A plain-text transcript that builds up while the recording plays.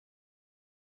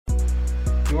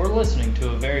You're listening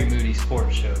to a very Moody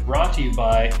sports show brought to you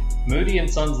by Moody &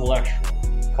 Sons Electrical.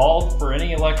 Call for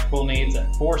any electrical needs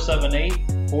at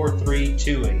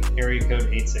 478-4328, area code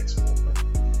 864.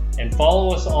 And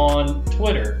follow us on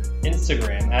Twitter,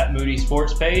 Instagram at Moody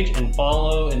Sports Page, and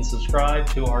follow and subscribe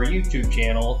to our YouTube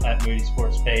channel at Moody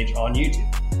Sports Page on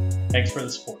YouTube. Thanks for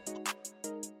the support.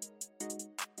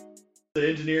 The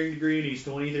engineering degree, and he's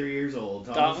 23 years old.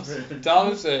 Thomas,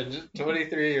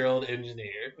 23-year-old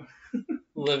engineer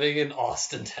living in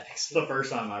Austin, Texas. It's the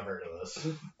first time I've heard of this.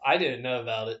 I didn't know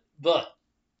about it, but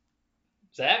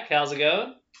Zach, how's it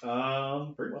going?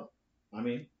 Pretty well. I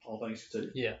mean, all things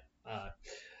considered. Yeah.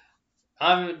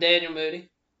 I'm Daniel Moody.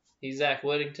 He's Zach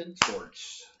Whittington.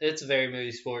 Sports. It's a very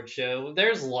Moody sports show.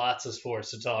 There's lots of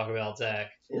sports to talk about, Zach.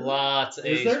 Yeah. Lots of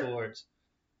sports.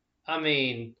 I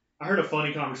mean, I heard a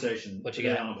funny conversation what you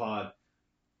today got on a pod.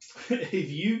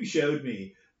 If you showed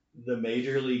me the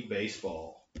Major League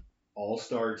Baseball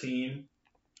All-Star team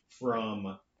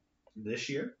from this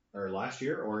year or last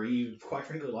year, or even, quite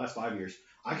frankly, the last 5 years,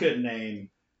 I couldn't name.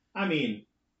 I mean,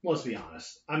 let's be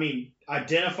honest. I mean,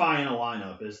 identifying a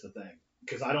lineup is the thing,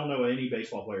 because I don't know what any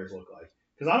baseball players look like.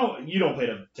 Because you don't pay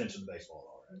attention to baseball at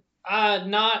all, right?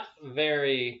 Not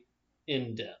very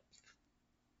in depth.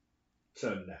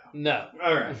 So no. No.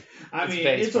 All right. I mean,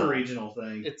 baseball. It's a regional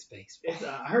thing. It's baseball.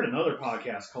 I heard another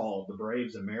podcast called The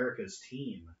Braves America's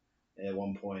Team at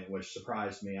one point, which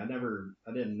surprised me. I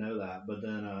didn't know that. But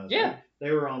then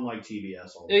they were on like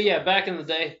TBS all the time. Yeah, back in the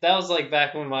day. That was like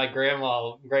back when my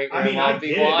great-grandma would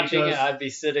be watching it. I'd be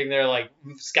sitting there like,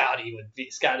 Scotty.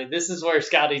 This is where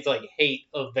Scotty's like hate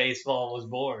of baseball was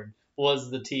born, was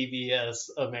the TBS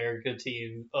America's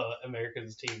Team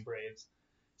Braves.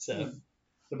 So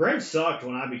the Braves sucked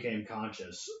when I became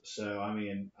conscious. So, I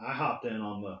mean, I hopped in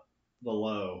on the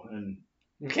low and...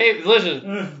 Okay,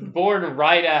 listen, born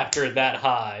right after that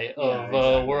high of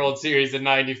exactly. World Series in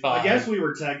 95. I guess we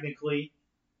were technically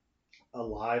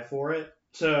alive for it.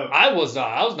 So I was not.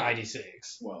 I was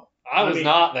 96. Well, I was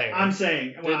not there. I'm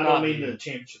saying, I don't mean the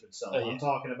championship itself. I'm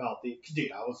talking about I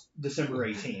was December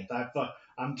 18th.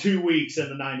 I'm 2 weeks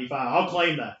into 95. I'll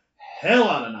claim the hell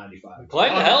out of 95.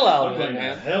 Claim the hell out of it, The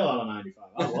man. hell out of 95.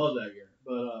 I love that year.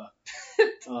 But,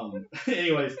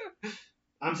 anyways.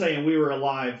 I'm saying we were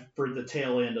alive for the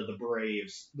tail end of the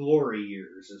Braves' glory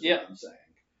years, is what I'm saying.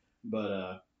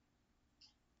 But,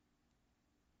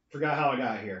 forgot how I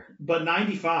got here. But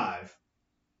 95,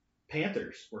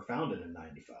 Panthers were founded in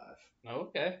 95.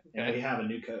 Okay. And we have a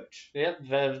new coach. Yep,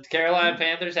 the Carolina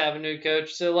Panthers have a new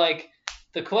coach. So,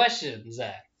 the question,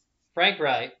 Zach, Frank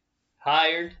Wright,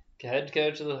 hired head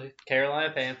coach of the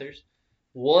Carolina Panthers,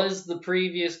 was the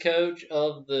previous coach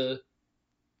of the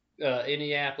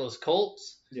Indianapolis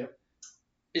Colts. Yep.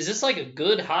 Is this a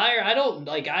good hire? I don't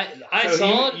I so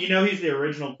saw it. You know he's the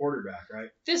original quarterback,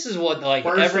 right? This is what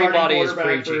first everybody is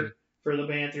preaching for the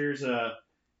Panthers.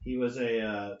 He was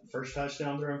a first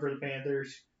touchdown throw for the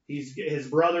Panthers. His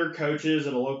brother coaches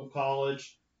at a local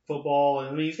college football, and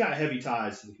I mean he's got heavy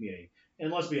ties to the community.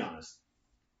 And let's be honest,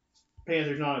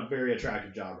 Panthers not a very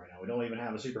attractive job right now. We don't even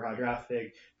have a super high draft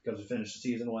pick because we finished the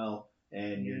season well.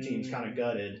 And your team's kind of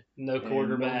gutted. No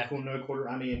quarterback. No quarter.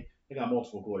 I mean, they got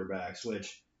multiple quarterbacks,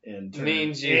 which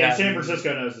means San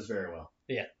Francisco knows this very well.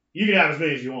 Yeah. You can have as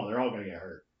many as you want. They're all going to get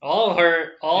hurt. All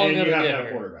hurt. All going to get no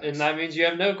hurt. And that means you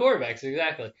have no quarterbacks.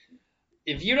 Exactly.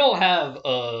 If you don't have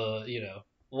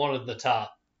one of the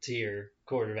top tier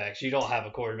quarterbacks, you don't have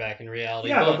a quarterback in reality.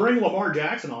 Yeah, but bring Lamar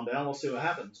Jackson on down. We'll see what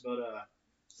happens. But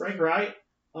Frank Wright,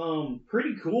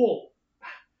 pretty cool.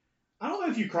 I don't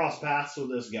know if you cross paths with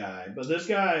this guy, but this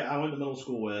guy I went to middle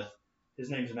school with,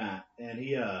 his name's Matt, and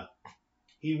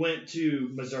he went to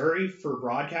Missouri for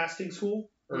broadcasting school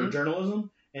or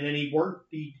journalism, and then he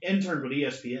interned with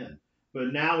ESPN.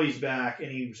 But now he's back,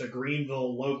 and he's a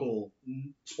Greenville local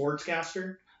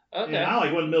sportscaster. Okay. And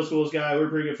I went to middle school with this guy. We were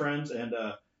pretty good friends, and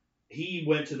he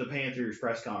went to the Panthers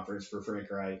press conference for Frank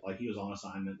Wright. He was on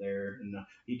assignment there, and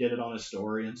he did it on his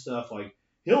story and stuff.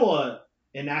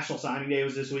 And National Signing Day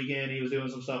was this weekend. He was doing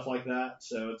some stuff like that.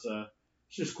 So it's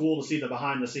just cool to see the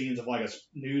behind the scenes of a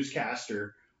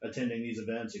newscaster attending these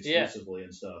events exclusively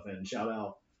and stuff. And shout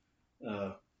out,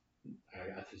 I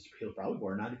think he'll probably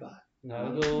wear 95.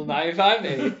 No, 95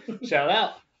 maybe. Shout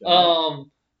out.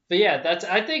 But yeah,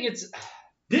 I think it's.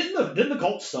 Didn't the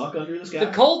Colts suck under this guy?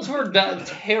 The Colts were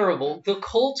terrible. The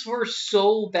Colts were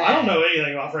so bad. I don't know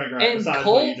anything about Frank Wright besides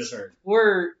what you just heard.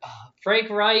 Frank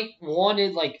Wright brought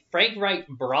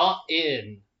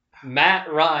in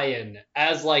Matt Ryan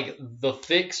as the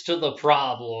fix to the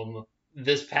problem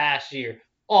this past year.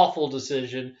 Awful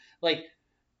decision.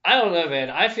 I don't know, man.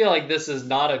 I feel like this is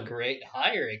not a great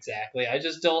hire exactly. I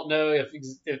just don't know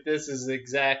if this is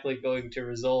exactly going to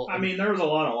result. I mean, there was a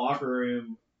lot of locker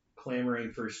room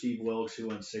clamoring for Steve Wilkes, who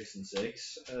went 6-6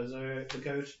 as the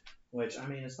coach. Which, I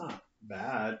mean, it's not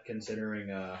bad considering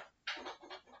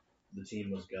the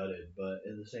team was gutted, but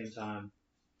at the same time,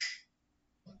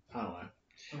 I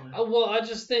don't know. Well, I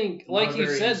just think, like you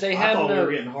said, they have we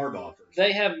were getting hard offers.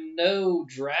 They have no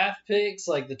draft picks.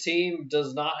 Like the team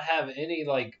does not have any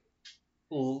like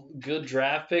good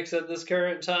draft picks at this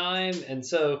current time, and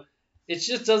so it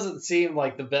just doesn't seem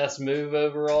like the best move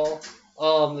overall.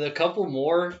 A couple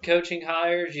more coaching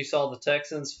hires. You saw the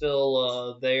Texans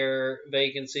fill their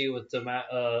vacancy with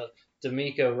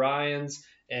D'Amico Ryans,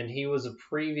 and he was a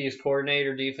previous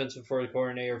coordinator, defensive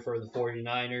coordinator for the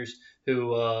 49ers,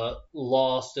 who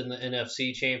lost in the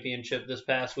NFC Championship this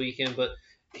past weekend. But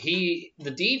the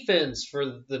defense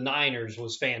for the Niners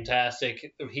was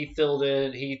fantastic. He filled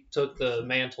in. He took the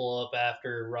mantle up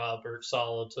after Robert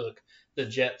Saleh took the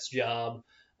Jets job.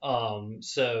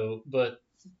 But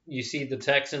you see the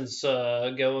Texans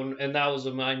going, and that was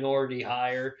a minority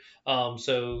hire.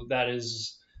 So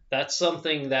that's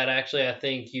something that actually I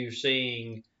think you're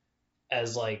seeing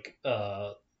as like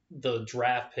the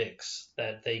draft picks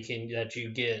that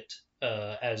you get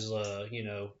as a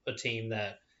team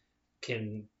that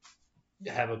can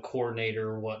have a coordinator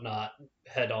or whatnot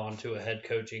head on to a head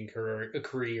coaching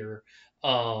career.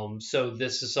 So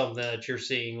this is something that you're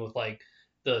seeing with like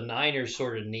the Niners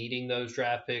sort of needing those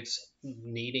draft picks,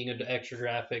 needing an extra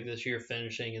draft pick this year,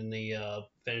 finishing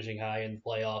high in the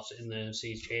playoffs in the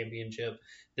NFC Championship.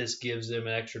 This gives them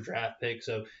an extra draft pick,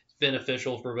 so it's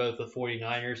beneficial for both the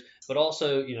 49ers, but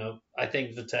also, I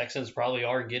think the Texans probably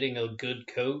are getting a good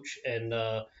coach and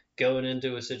going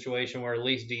into a situation where at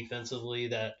least defensively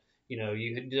that, you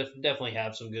definitely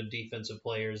have some good defensive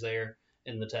players there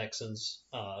in the Texans.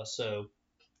 So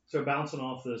bouncing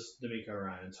off this D'Amico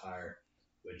Ryans hire,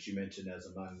 which you mentioned as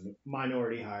a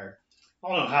minority hire. I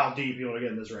don't know how deep you want to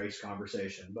get in this race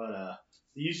conversation, but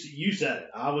you said it.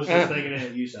 I was just thinking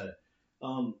it. You said it.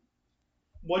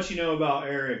 What you know about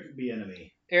Eric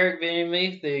Bieniemy? Eric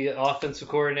Bieniemy, the offensive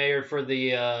coordinator for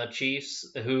the Chiefs,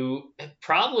 who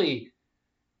probably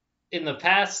in the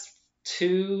past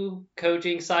 2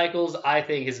 coaching cycles, I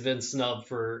think has been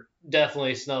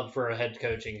definitely snubbed for a head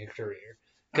coaching career.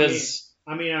 Because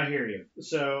I hear you.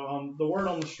 So the word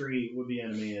on the street with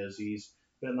Bieniemy is he's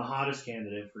been the hottest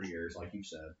candidate for years, like you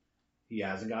said. He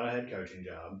hasn't got a head coaching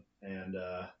job, and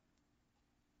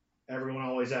everyone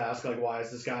always asks, like, why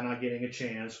is this guy not getting a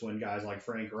chance when guys like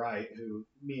Frank Wright, who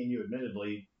me and you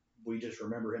admittedly, we just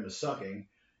remember him as sucking,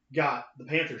 got the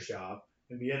Panthers job,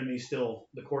 and Bieniemy's still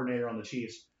the coordinator on the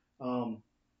Chiefs.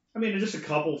 Just a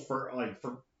couple for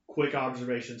quick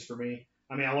observations for me.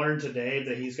 I learned today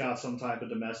that he's got some type of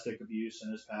domestic abuse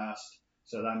in his past,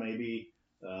 so that may be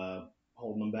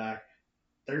holding him back.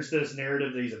 There's this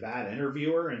narrative that he's a bad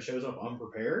interviewer and shows up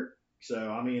unprepared.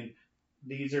 So,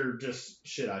 these are just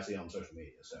shit I see on social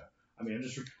media. So,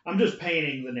 I'm just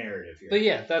painting the narrative here. But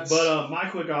yeah, But my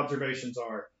quick observations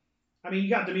are, you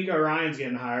got D'Amico Ryans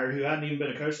getting hired, who hadn't even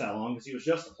been a coach that long because he was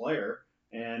just a player,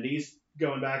 and he's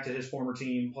going back to his former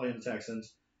team playing the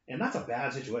Texans, and that's a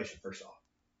bad situation. First off.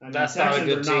 That's not a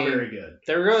good team. Not very good.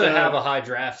 They're going to have a high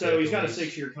draft. So he's got a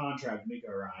 6-year contract,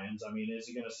 D'Amico Ryans. Is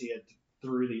he going to see it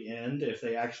through the end if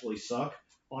they actually suck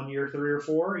on year 3 or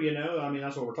 4?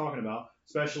 That's what we're talking about.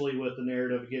 Especially with the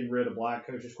narrative of getting rid of black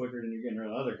coaches quicker than you're getting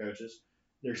rid of other coaches.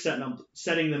 They're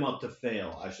setting them up to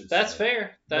fail, I should say. That's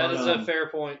fair. That is a fair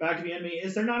point. Back to Bieniemy,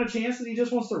 is there not a chance that he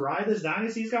just wants to ride this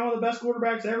dynasty? He's got one of the best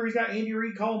quarterbacks ever. He's got Andy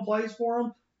Reid calling plays for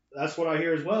him. That's what I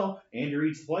hear as well. Andy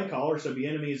Reid's the play caller, so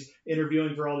Bieniemy's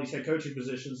interviewing for all these head coaching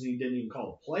positions, and he didn't even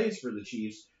call the plays for the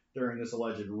Chiefs during this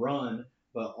alleged run.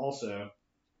 But also,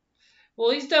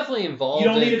 well, he's definitely involved.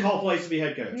 You don't need to call plays to be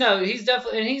head coach. No, he's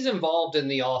involved in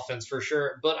the offense for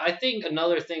sure. But I think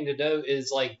another thing to note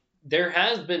is there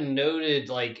has been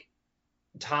noted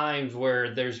times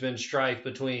where there's been strife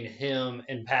between him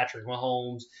and Patrick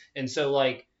Mahomes, and so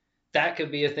that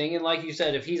could be a thing. And like you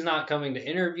said, if he's not coming to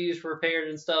interviews prepared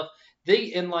and stuff,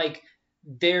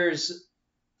 there's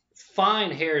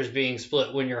fine hairs being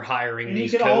split when you're hiring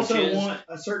these coaches. And he could also want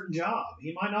a certain job.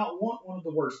 He might not want one of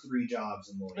the worst 3 jobs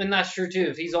in the league. And that's true too.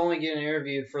 If he's only getting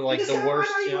interviewed for the worst job, might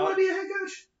not even want to be a head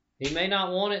coach. He may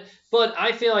not want it. But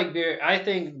I think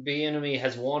Bieniemy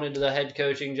has wanted the head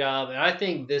coaching job, and I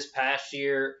think this past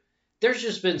year there's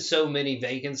just been so many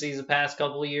vacancies the past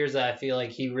couple of years that I feel like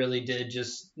he really did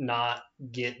just not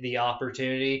get the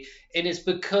opportunity. And it's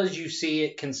because you see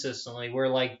it consistently, where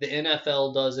like the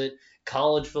NFL does it,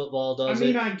 college football does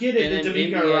it. I get it. And That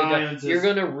then DeMeco Ryans you're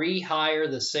going to rehire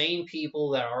the same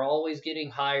people that are always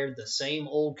getting hired, the same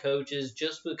old coaches,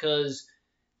 just because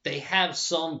they have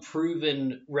some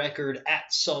proven record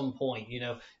at some point,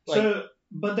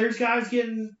 but there's guys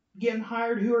getting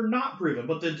hired who are not proven.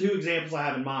 But the two examples I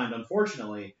have in mind,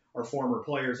 unfortunately, are former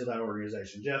players of that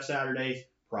organization. Jeff Saturday's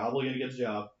probably going to get the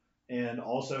job, and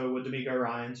also with DeMeco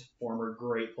Ryans, former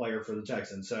great player for the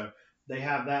Texans. So they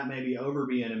have that maybe over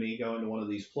Bieniemy going to one of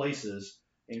these places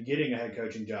and getting a head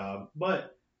coaching job.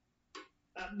 But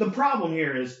the problem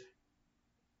here is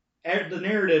the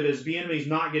narrative is Bieniemy's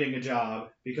not getting a job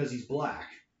because he's black.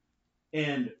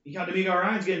 And you got DeMeco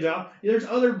Ryans getting a job. There's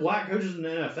other black coaches in the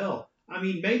NFL.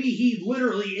 Maybe he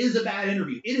literally is a bad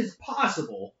interview. It is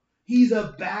possible he's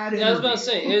a bad interview. I was about to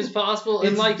say, it is possible. And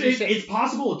it's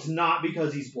possible it's not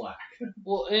because he's black.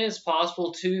 Well, and it's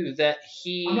possible, too, that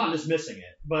I'm not dismissing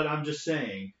it, but I'm just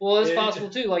saying. Well, it's possible,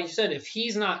 too. Like you said, if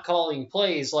he's not calling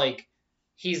plays, like,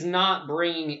 he's not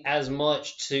bringing as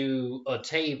much to a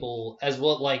table as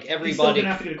what, like, everybody,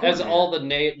 as all the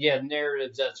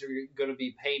narratives that are going to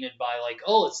be painted by, like,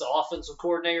 oh, it's the offensive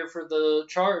coordinator for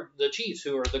the Chiefs,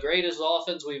 who are the greatest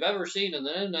offense we've ever seen in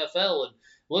the NFL, and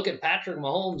look at Patrick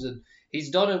Mahomes, and he's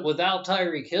done it without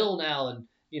Tyreek Hill now, and,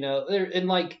 and,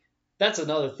 like, that's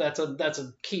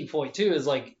a key point, too, is,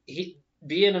 like,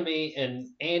 Bieniemy and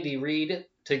Andy Reid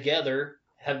together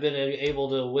have been able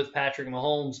to, with Patrick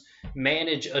Mahomes,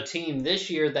 manage a team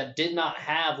this year that did not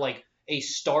have, like, a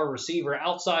star receiver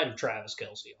outside of Travis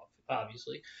Kelce,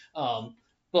 obviously.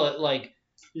 But, like...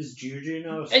 Is Juju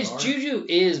no star? Juju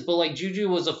is, but, like, Juju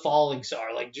was a falling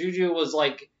star. Like, Juju was,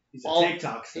 like... He's a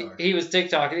TikTok star. He was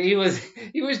TikTok. He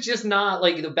was just not,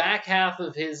 like, the back half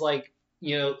of his, like,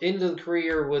 into the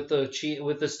career with the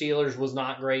Steelers was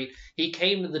not great. He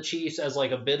came to the Chiefs as,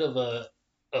 like, a bit of a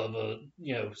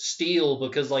steal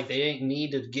because, like, they didn't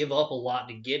need to give up a lot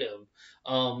to get him.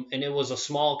 And it was a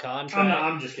small contract.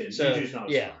 I'm just kidding. So, Juju's not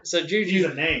a star. So Juju, he's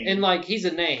a name. And, like, he's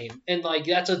a name. And, like,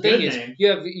 that's the thing is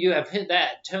you have hit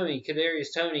that Kadarius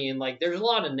Toney, and, like, there's a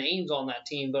lot of names on that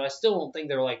team, but I still don't think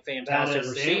they're, like, fantastic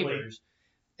receivers.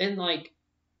 And, like,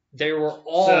 they were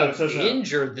all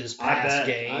injured this past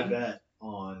game. I bet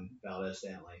on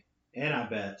Valdez-Stanley, and I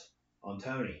bet on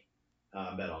Toney.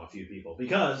 I bet on a few people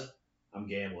because I'm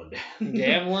gambling.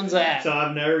 Gambling's that. So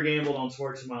I've never gambled on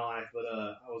sports in my life, but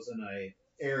I was in a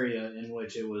area in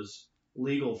which it was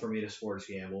legal for me to sports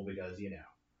gamble because,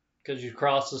 Because you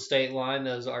cross the state line,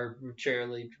 those are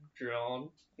arbitrarily drawn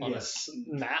on a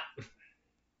map.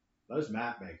 Those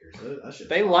map makers, that shit's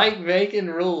they wild. like making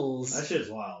rules. That shit's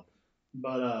wild.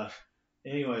 But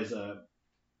anyways,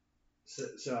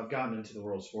 so I've gotten into the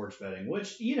world of sports betting,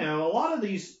 which, a lot of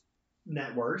these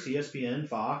networks, ESPN,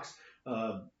 Fox,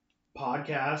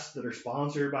 podcasts that are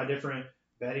sponsored by different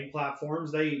betting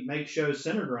platforms, they make shows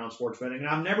centered around sports betting, and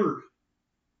I've never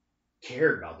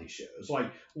cared about these shows.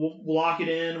 Like, Lock It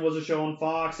In was a show on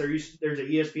Fox. There's an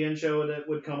ESPN show that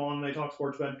would come on and they talk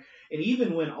sports betting. And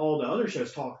even when all the other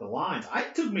shows talk the lines,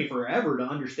 it took me forever to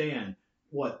understand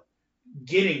what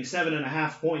getting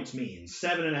 7.5 points means.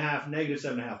 7.5, negative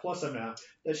 7.5, plus 7.5.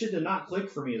 That shit did not click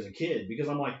for me as a kid because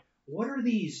I'm like, what are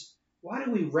these? Why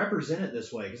do we represent it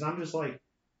this way? Because I'm just like,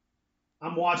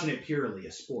 I'm watching it purely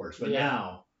as sports. But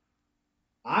now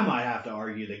I might have to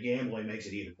argue that gambling makes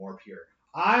it even more pure.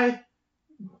 I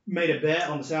made a bet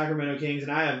on the Sacramento Kings,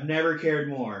 and I have never cared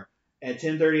more at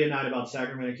 10:30 at night about the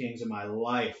Sacramento Kings in my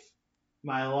life.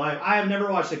 I have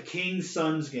never watched a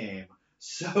Kings-Suns game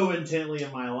so intently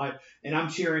in my life, and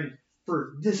I'm cheering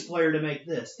for this player to make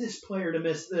this player to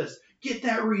miss this, get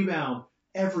that rebound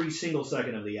every single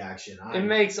second of the action. It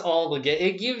makes all the game.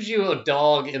 It gives you a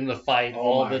dog in the fight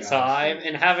all the time,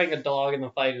 and having a dog in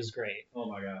the fight is great. Oh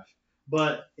my gosh.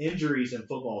 But injuries in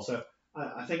football, so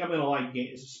I think I'm going to like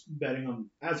betting on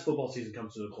as football season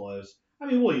comes to a close.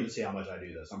 We'll even see how much I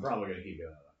do this. I'm probably going to keep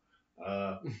doing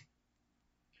it.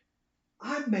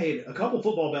 I've made a couple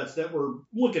football bets that were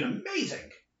looking amazing.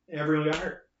 Everyone got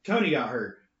hurt. Tony got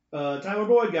hurt. Tyler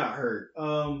Boyd got hurt.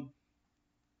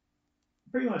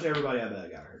 Pretty much everybody I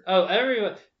bet got hurt. Oh,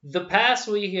 everyone. The past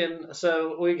weekend,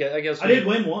 I did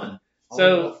win one.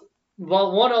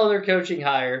 One other coaching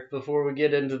hire before we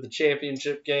get into the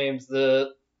championship games.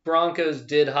 The Broncos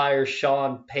did hire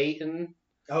Sean Payton.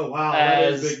 Oh, wow.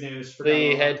 That is big news.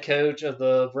 The head coach of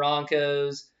the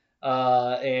Broncos.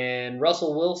 And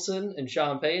Russell Wilson and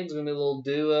Sean Payton's going to be a little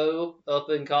duo up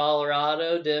in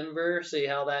Colorado, Denver. See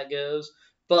how that goes.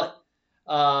 But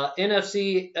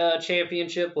NFC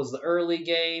Championship was the early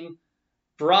game.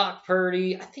 Brock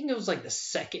Purdy, I think it was like the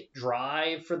second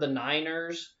drive for the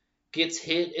Niners, gets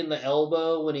hit in the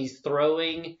elbow when he's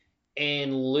throwing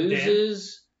and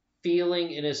loses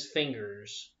feeling in his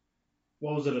fingers.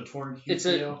 What was it, a torn QCL? It's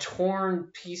a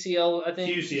torn PCL, I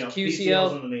think.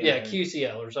 QCL? Yeah,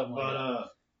 QCL or something like that.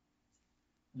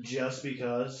 But just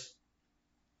because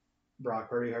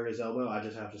Brock Purdy hurt his elbow, I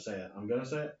just have to say it. I'm going to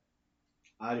say it.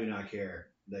 I do not care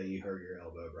that you hurt your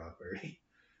elbow, Brock Purdy.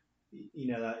 You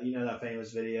know that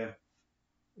famous video?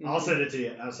 I'll send it to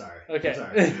you. I'm sorry. Okay. I'm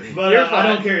sorry. But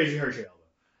I don't care if you hurt your elbow.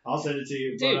 I'll send it to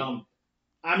you. Dude. But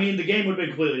I mean, the game would be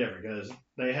completely different because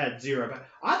they had 0.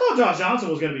 I thought Josh Johnson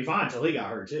was going to be fine until he got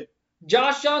hurt too.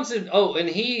 Josh Johnson. Oh, and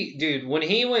when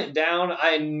he went down,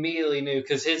 I immediately knew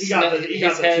because his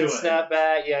head snapped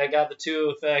back. Yeah, I got the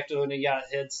 2 effect when he got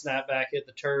head snapped back, hit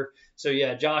the turf. So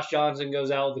yeah, Josh Johnson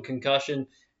goes out with a concussion,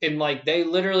 and like they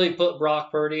literally put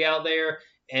Brock Purdy out there.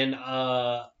 And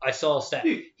I saw a stat.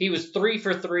 He was 3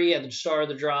 for 3 at the start of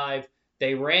the drive.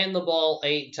 They ran the ball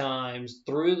 8 times,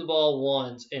 threw the ball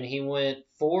once, and he went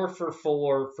 4 for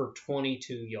 4 for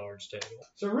 22 yards total.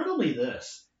 So riddle me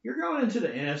this. You're going into the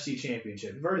NFC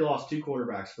Championship. You've already lost 2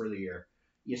 quarterbacks for the year.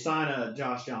 You sign a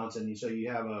Josh Johnson, so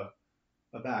you have a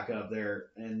backup there.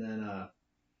 And then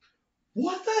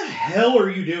what the hell are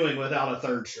you doing without a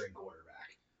third-string quarterback?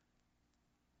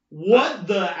 What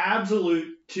the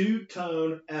absolute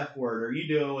two-tone F word are you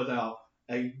doing without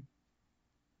a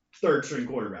third-string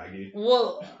quarterback, dude?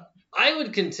 Well, I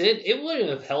would contend it wouldn't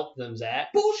have helped them,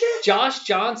 Zach. Bullshit. Josh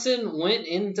Johnson went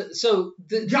into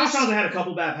Josh Johnson had a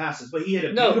couple bad passes, but he had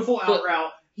a beautiful out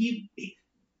route.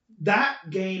 That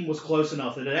game was close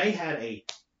enough that they had a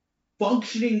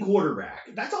functioning quarterback.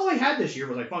 That's all they had this year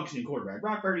was a functioning quarterback.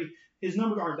 Brock Purdy, his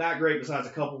numbers aren't that great besides a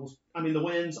couple. I mean, the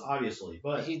wins, obviously,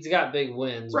 but he's got big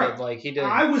wins. Right. But like he did.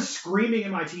 I was screaming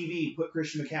in my TV, put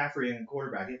Christian McCaffrey in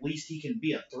quarterback. At least he can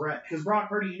be a threat because Brock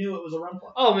Purdy knew it was a run play.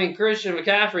 Oh, I mean, Christian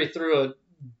McCaffrey threw a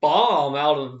bomb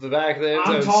out of the back of the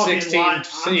end zone, 16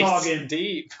 feet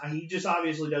deep. He just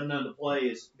obviously doesn't know the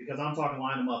plays because I'm talking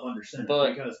line him up under center.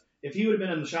 Because if he would have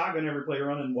been in the shotgun every play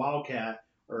running Wildcat,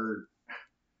 or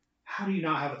how do you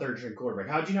not have a third string quarterback?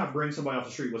 How did you not bring somebody off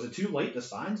the street? Was it too late to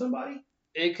sign somebody?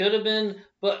 It could have been,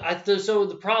 but so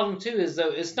the problem too is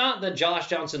though it's not that Josh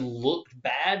Johnson looked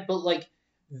bad, but like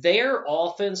their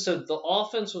offense. So the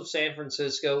offense with San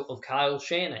Francisco of Kyle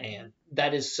Shanahan,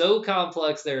 that is so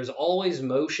complex. There's always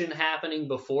motion happening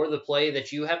before the play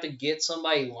that you have to get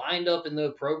somebody lined up in the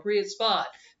appropriate spot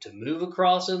to move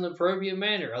across in the appropriate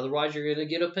manner. Otherwise, you're going to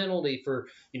get a penalty for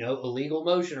illegal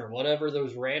motion or whatever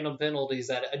those random penalties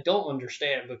that I don't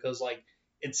understand because like.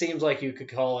 It seems like you could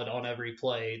call it on every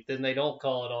play. Then they don't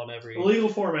call it on every illegal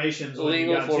formations.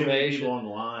 Illegal formation. Too many people on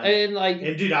the line.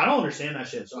 And dude, I don't understand that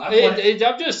shit. So I'm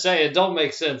just saying, it don't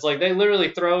make sense. Like they literally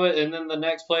throw it, and then the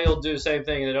next play will do the same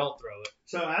thing, and they don't throw it.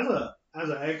 So as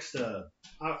an ex,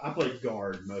 I played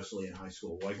guard mostly in high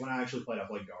school. Like when I actually played, I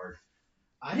played guard.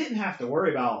 I didn't have to worry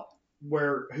about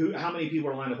how many people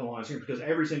are lined up on the line of scrimmage because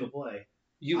every single play.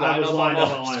 I was lined up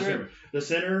on the line of scrimmage. The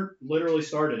center literally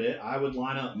started it. I would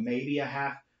line up maybe a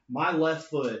half. My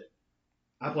left foot,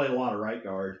 I played a lot of right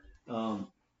guard. I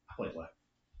played left.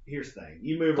 Here's the thing.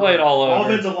 You move played around. All over.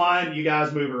 Offensive line, you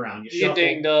guys move around. You shuffle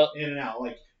dinged up. In and out.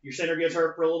 Like, your center gets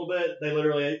hurt for a little bit. They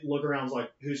literally look around and is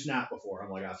like, who snapped before? I'm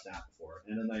like, I've snapped before.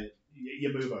 And then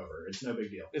you move over. It's no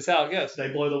big deal. It's how it goes. They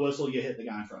blow the whistle, you hit the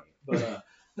guy in front of you.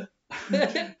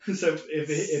 But so if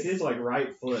his like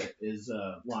right foot is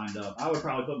lined up, I would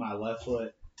probably put my left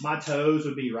foot. My toes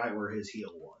would be right where his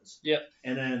heel was. Yep.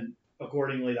 And then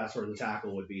accordingly, that's where the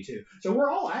tackle would be too. So we're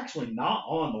all actually not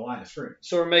on the line of scrimmage.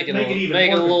 So we're making a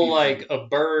little like a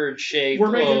bird shape.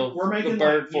 We're making the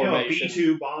bird like, formation. A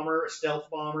B2 bomber, a stealth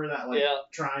bomber, that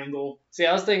triangle. See,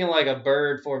 I was thinking like a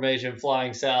bird formation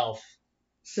flying south.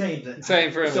 Same thing.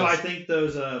 Same premise. So I think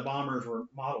those bombers were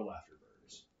modeled after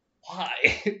birds.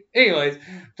 Why? Anyways,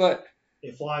 but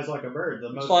it flies like a bird.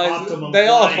 The most optimum. They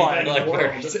all fly like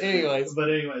birds. Anyways. But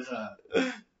anyways,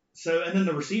 so and then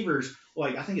the receivers,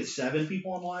 like I think it's 7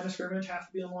 people on the line of scrimmage have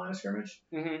to be on the line of scrimmage,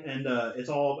 and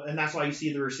and that's why you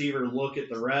see the receiver look at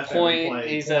the ref point. Every play,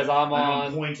 he says, "I'm on."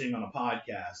 I'm pointing on a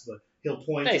podcast, but he'll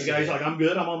point to the guy. He's like, "I'm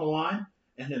good. I'm on the line,"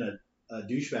 and then a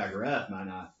douchebag ref might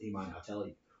not tell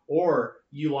you, or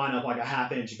you line up like a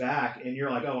half inch back, and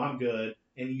you're like, "Oh, I'm good."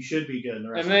 And you should be good.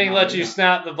 And then he lets you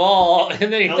snap the ball,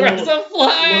 and then he throws a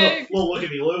flag. Well, look at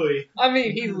me, Louie. I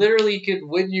mean, he literally could,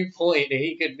 when you point, and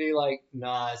he could be like,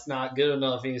 nah, it's not good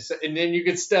enough. And then you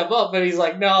could step up, and he's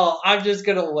like, no, I'm just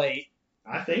going to wait.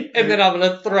 I think. And then I'm going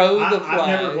to throw the flag.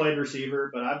 I've never played receiver,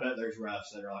 but I bet there's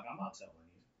refs that are like, I'm not telling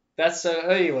you. That's so.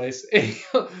 Anyways,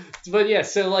 but yeah,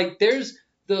 so like there's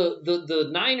the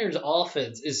Niners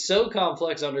offense is so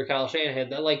complex under Kyle Shanahan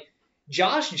that like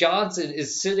Josh Johnson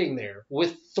is sitting there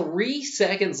with 3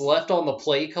 seconds left on the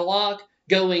play clock,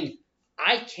 going,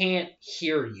 I can't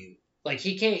hear you. Like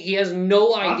he can't. He has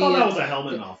no idea. I thought that was a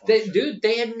helmet malfunction. Dude,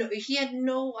 he had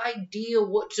no idea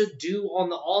what to do on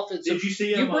the offense. Did you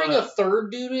see him? You bring a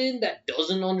third dude in that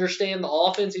doesn't understand the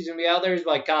offense. He's gonna be out there. He's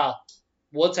like, Kyle,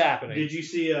 what's happening? Did you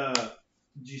see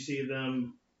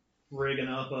them rigging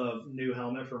up a new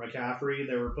helmet for McCaffrey?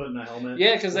 They were putting a helmet.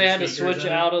 Yeah, because they had to switch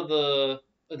out of the.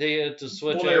 They had to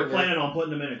switch. Well, they were planning on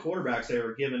putting him in at quarterbacks. They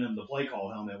were giving him the play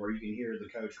call helmet where you can hear the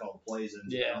coach call the plays in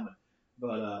the helmet.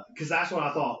 But because that's what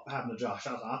I thought happened to Josh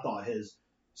Johnson. I thought his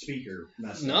speaker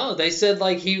messed up. No, they said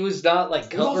like he was not like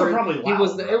covering. It was also probably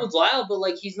loud. It was loud, but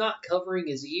like he's not covering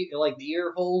his ear, like the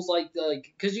ear holes, like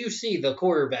because you see the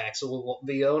quarterbacks will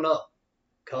be going up,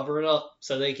 covering up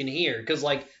so they can hear, because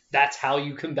like that's how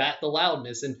you combat the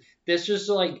loudness, and it's just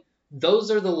like those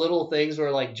are the little things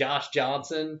where like Josh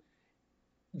Johnson,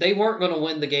 they weren't going to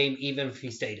win the game even if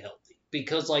he stayed healthy.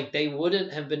 Because like they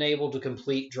wouldn't have been able to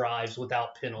complete drives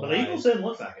without penalties. But the Eagles didn't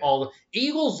look that good. The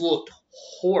Eagles looked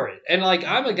horrid, and like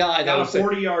I'm a guy that got a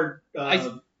 40-yard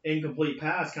incomplete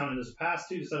pass counted as a pass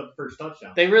too to set up the first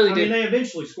touchdown. They really did. I mean, they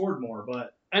eventually scored more,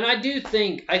 but and I think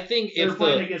they're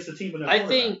playing against the team with no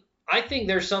quarterback. I think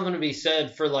there's something to be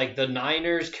said for like the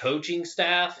Niners coaching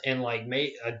staff and like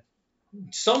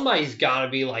somebody's got to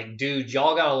be like, dude,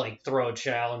 y'all got to like throw a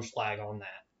challenge flag on that.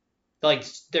 Like,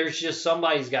 there's just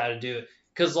somebody's got to do it.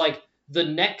 Because, like, the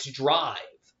next drive,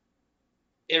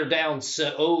 they're down.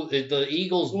 The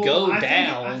Eagles go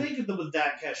down. I think with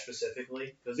that catch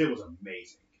specifically, because it was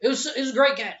amazing. It was a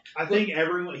great catch. I think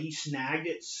he snagged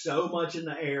it so much in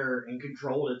the air and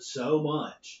controlled it so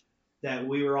much that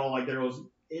we were all like,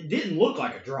 it didn't look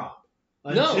like a drop.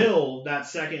 Until that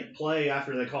second play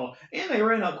after they called. And they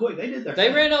ran up quick. They did their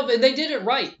thing. They ran up and they did it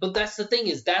right. But that's the thing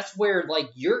is that's where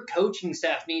like your coaching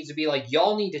staff needs to be like,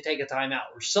 y'all need to take a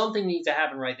timeout or something needs to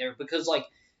happen right there. Because like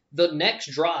the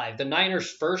next drive, the Niners'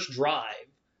 first drive,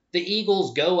 the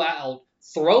Eagles go out,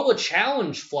 throw a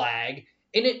challenge flag,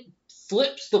 and it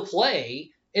flips the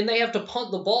play, and they have to punt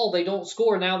the ball. They don't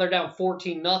score. Now they're down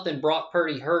 14-0. Brock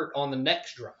Purdy hurt on the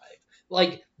next drive.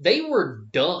 Like they were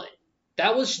done.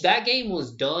 That game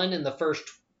was done in the first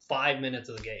 5 minutes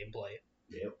of the game play.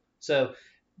 Yep. So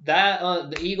that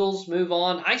the Eagles move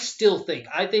on. I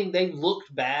think they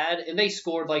looked bad and they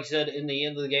scored, like I said, in the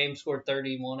end of the game, scored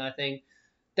 31. I think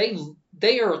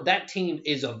that team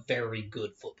is a very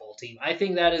good football team. I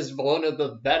think that is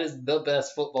the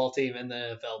best football team in the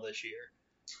NFL this year.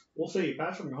 We'll see.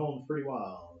 Patrick Mahomes pretty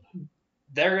wild.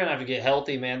 They're gonna have to get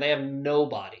healthy, man. They have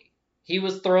nobody. He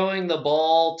was throwing the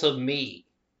ball to me.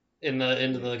 In the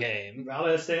end of the game.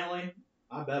 Valdez-Scantling,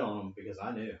 I bet on him because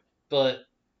I knew. But,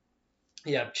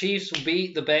 yeah, Chiefs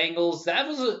beat the Bengals.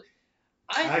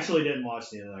 I actually didn't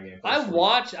watch the end of that game.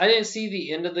 I didn't see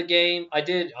the end of the game. I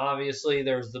did, obviously,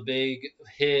 there was the big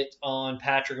hit on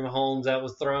Patrick Mahomes that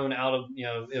was thrown out of,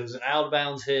 it was an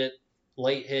out-of-bounds hit,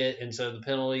 late hit, and so the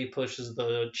penalty pushes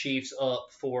the Chiefs up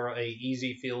for a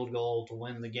easy field goal to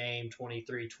win the game,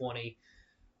 23-20.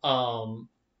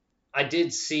 I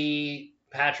did see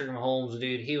Patrick Mahomes,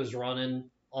 dude, he was running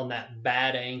on that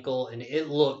bad ankle, and it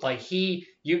looked like you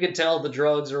could tell the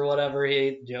drugs or whatever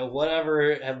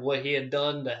what he had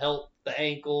done to help the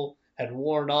ankle had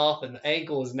worn off, and the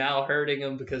ankle was now hurting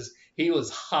him because he was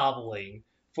hobbling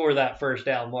for that first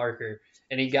down marker,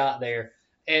 and he got there.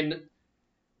 And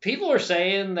people are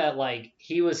saying that, like,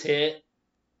 he was hit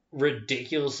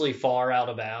ridiculously far out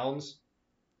of bounds.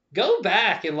 Go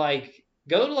back and, like,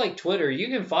 go to like Twitter.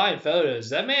 You can find photos.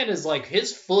 That man is like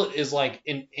his foot is like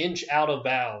an inch out of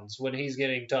bounds when he's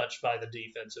getting touched by the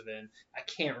defensive end. I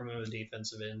can't remember the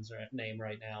defensive end's name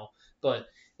right now, but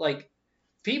like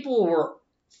people were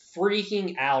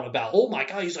freaking out about. Oh my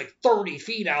god, he's like 30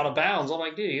 feet out of bounds. I'm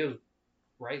like, dude, he was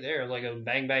right there, like a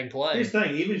bang bang play. Here's the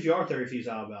thing: even if you are 30 feet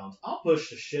out of bounds, I'll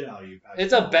push the shit out of you, Patrick.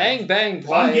 It's a bang bang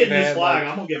play. I'm getting this flag.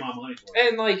 I'm gonna get my money for it.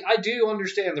 And like, I do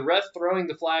understand the ref throwing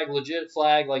the flag, legit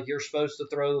flag. Like you're supposed to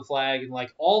throw the flag, and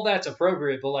like all that's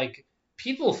appropriate. But like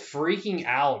people freaking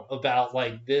out about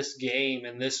like this game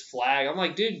and this flag. I'm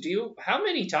like, dude, how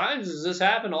many times does this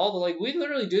happen? We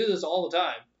literally do this all the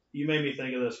time. You made me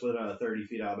think of this with 30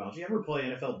 feet out of bounds. You ever play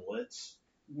NFL Blitz?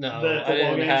 No, I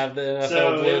didn't have the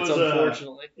NFL Blitz,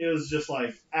 unfortunately. It was just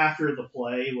like after the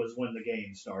play was when the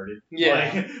game started.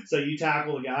 Yeah. So you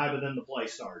tackle the guy, but then the play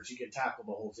starts. You can tackle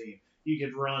the whole team. You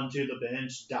could run to the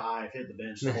bench, dive, hit the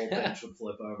bench. The whole bench would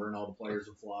flip over, and all the players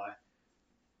would fly.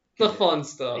 The fun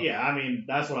stuff. Yeah, I mean,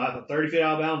 that's what I thought. 30 feet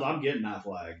out of bounds, I'm getting that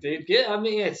flag. Dude, I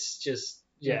mean, it's just,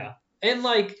 yeah. And,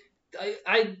 like,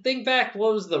 I think back,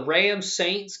 what was the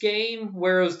Rams-Saints game,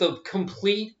 where it was the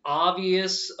complete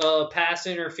obvious pass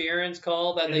interference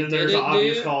call that they didn't do. And there's an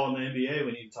obvious call in the NBA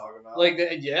we need to talk about. Like,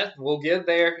 yeah, we'll get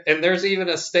there. And there's even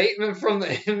a statement from the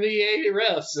NBA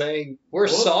ref saying, we're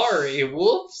sorry.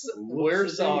 Whoops, we're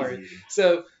sorry.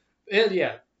 So,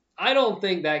 yeah. I don't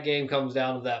think that game comes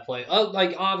down to that play.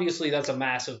 Like, obviously, that's a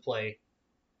massive play.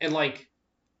 And, like,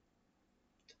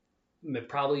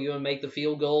 probably going to make the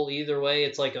field goal either way.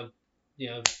 It's like a,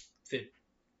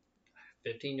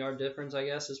 15-yard difference, I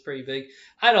guess, is pretty big.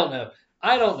 I don't know.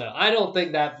 I don't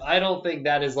think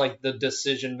that is, like, the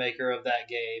decision maker of that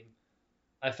game.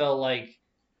 I felt like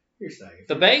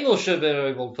the Bengals should have been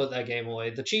able to put that game away.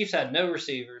 The Chiefs had no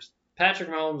receivers. Patrick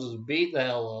Mahomes was beat the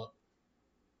hell up.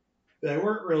 They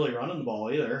weren't really running the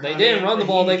ball either. They didn't run the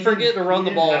ball. They forget to run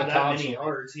the ball constantly. Many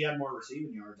yards. He had more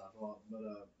receiving yards, I thought.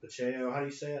 But Pacheco, how do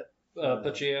you say it?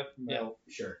 Pacheco. Yeah,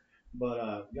 sure.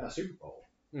 But got a Super Bowl.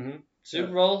 Mm-hmm.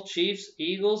 Super Bowl, Chiefs,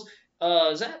 Eagles.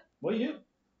 Is that? What do you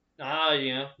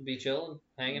do? Be chilling,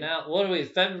 hanging out. What are we?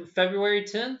 February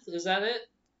 10th? Is that it?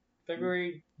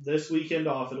 February. This weekend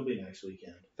off. It'll be next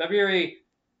weekend. February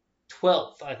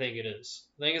 12th, I think it is.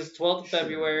 I think it's the 12th of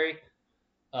February.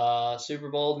 Super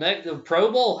Bowl. The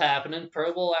Pro Bowl happening.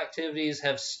 Pro Bowl activities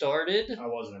have started. I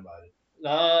wasn't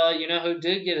invited. You know who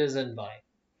did get his invite?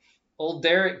 Old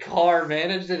Derek Carr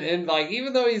managed an invite,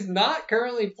 even though he's not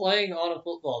currently playing on a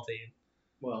football team.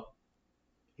 Well,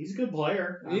 he's a good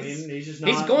player. He's just not.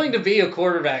 He's going to be a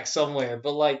quarterback somewhere,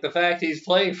 but like the fact he's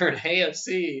playing for an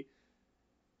AFC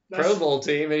Pro Bowl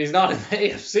team and he's not in the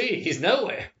AFC, he's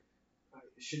nowhere.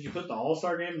 Should you put the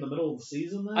All-Star game in the middle of the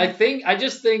season then?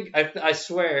 I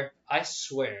swear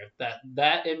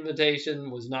that invitation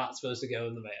was not supposed to go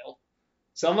in the mail.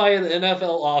 Somebody in the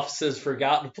NFL offices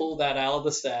forgot to pull that out of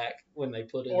the stack when they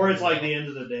put it. Or it's like the end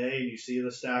of the day and you see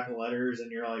the stack of letters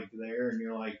and you're like there and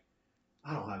you're like,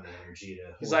 I don't have the energy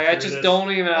to. He's like, I just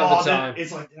don't even have the time.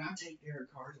 It's like, did I take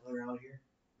Derek Carr's letter out of here?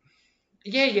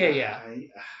 Yeah.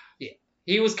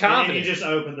 He was confident. And you just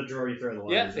opened the drawer, you throw the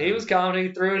letters. Yeah, he was confident.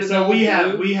 He threw it in. So we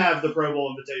have the Pro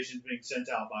Bowl invitations being sent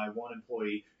out by one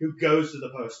employee who goes to the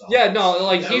post office. Yeah, no,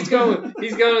 like he's going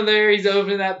there. He's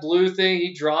opening that blue thing.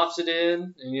 He drops it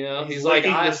in, and he's like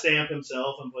the stamp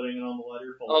himself and putting it on the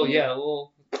letter. Oh yeah, a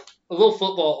little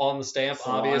football on the stamp,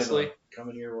 obviously.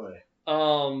 Coming your way.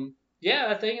 Yeah,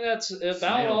 I think that's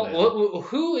about all.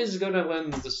 Who is going to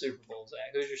win the Super Bowl, Zach?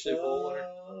 Who's your Super Bowl winner?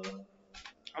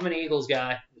 I'm an Eagles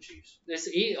guy. The Chiefs.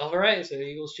 All right, so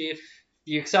Eagles, Chiefs.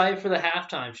 You excited for the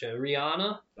halftime show?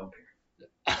 Rihanna? Don't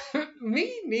care.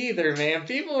 Me neither, man.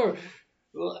 People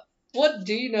are. What,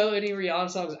 do you know any Rihanna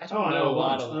songs? I don't know a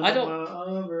lot of them. I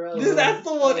don't. That's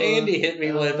the one Andy hit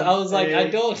me with. I was like, I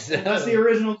don't know. That's the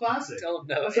original classic. I don't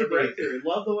know. That's a breakthrough.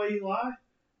 Love the Way You Lie.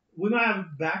 We might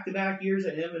have back-to-back years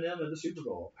at Eminem at the Super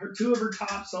Bowl. Two of her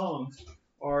top songs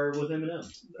are with Eminem.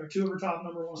 Are two of her top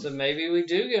number ones. So maybe we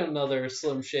do get another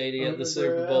Slim Shady at the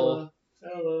Super Bowl.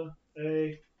 Ella,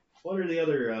 hey. What are the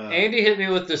other... Andy hit me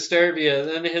with Disturbia,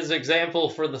 then his example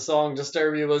for the song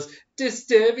Disturbia was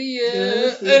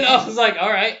Disturbia. And I was like, all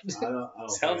right. I don't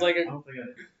Sounds like a...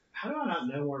 How do I not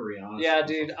know more Rihanna? Yeah,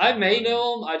 dude. I may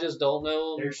know them. I just don't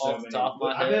know them off the top of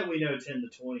my head. I bet we know 10 to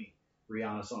 20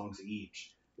 Rihanna songs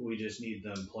each. We just need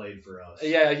them played for us.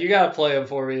 Yeah, you got to play them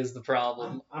for me is the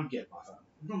problem. I'm getting my phone.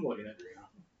 I'm looking at Rihanna.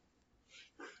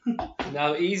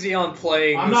 Now, easy on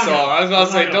playing the song. I was about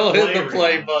to say, don't hit the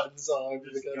play button song.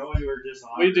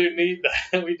 We do need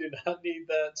that. We do not need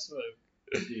that smoke.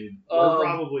 Dude, we're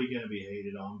probably going to be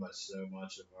hated on by so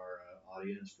much of our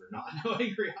audience for not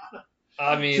knowing Rihanna.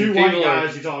 I mean, two white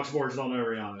guys who talk sports don't know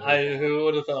Rihanna. Who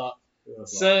would have thought?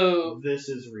 So, this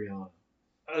is Rihanna.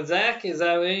 Zach, is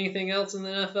that anything else in the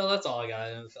NFL? That's all I got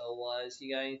NFL-wise.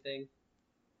 You got anything?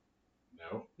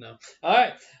 No. All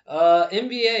right.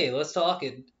 NBA, let's talk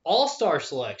it. All-Star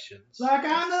selections. Like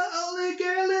I'm the only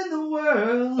girl in the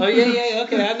world. Oh, yeah.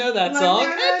 Okay, I know that song.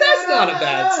 That's not a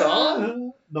bad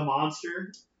song. The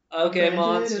Monster. Okay,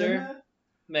 Monster.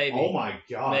 Maybe. Oh, my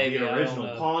God. Maybe, the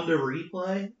original Ponder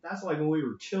Replay. That's like when we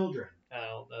were children. I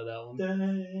don't know that one.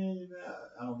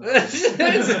 I don't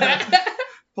know.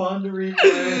 Ponder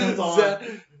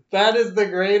Replay. That is the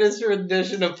greatest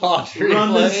rendition of Ponder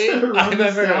Replay I've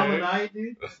ever heard. Run This Town Tonight,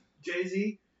 dude.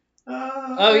 Jay-Z.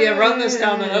 Oh, yeah, Run This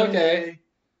Town Tonight. Okay.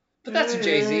 But that's a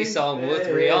Jay-Z song with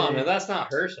Rihanna. That's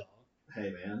not her song.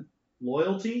 Hey, man.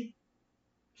 Loyalty?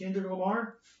 Kendrick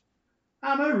Lamar?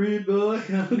 I'm a rude boy.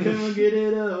 I'm gonna get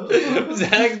it up.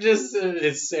 Zach just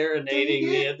is serenading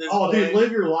me at this point. Oh, dude,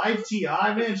 Live Your Life,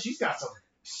 T.I., man. She's got some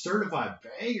certified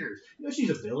bangers. You know she's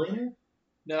a billionaire?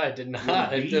 No, I did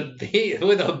not. With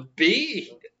a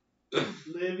B.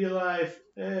 Live your life.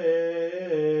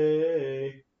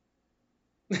 Hey.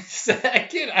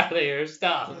 Get out of here!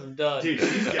 Stop! I'm done. Dude,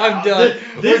 I'm done.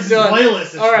 This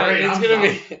playlist is all right.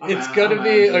 great. It's gonna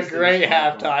be a great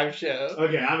halftime show.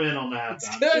 Okay, I'm in on the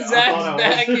halftime show. Zach's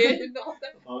back in. I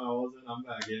thought I wasn't. I'm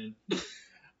back in.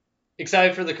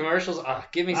 Excited for the commercials?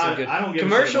 Give me some good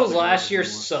commercials. Last year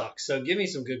sucked, so give me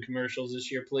some good commercials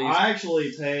this year, please. I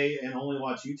actually pay and only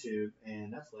watch YouTube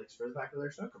and Netflix for the back of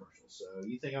their snow commercials. So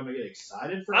you think I'm gonna get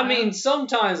excited for that? I mean,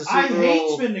 sometimes the Super I hate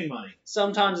Bowl, spending money.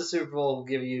 Sometimes the Super Bowl will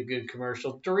give you a good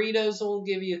commercial. Doritos will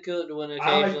give you a good one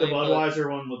occasionally. I like the Budweiser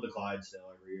one with the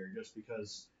Clydesdale every year, just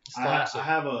because I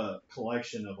have a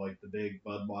collection of like the big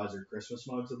Budweiser Christmas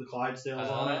mugs with the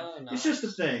Clydesdales on it. Nice. It's just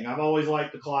a thing. I've always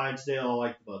liked the Clydesdale. I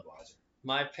like the Budweiser.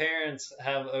 My parents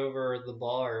have over the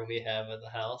bar we have at the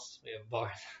house. We have a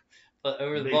bar. But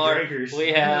over the bar, drinkers.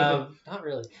 We have, not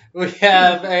really, we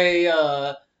have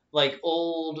a, like,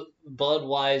 old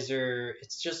Budweiser.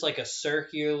 It's just like a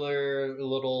circular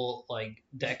little, like,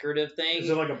 decorative thing. Is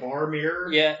it like a bar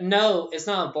mirror? Yeah, no, it's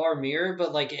not a bar mirror,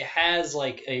 but, like, it has,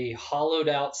 like, a hollowed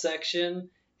out section.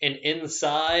 And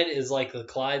inside is like the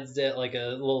Clydesdale, like a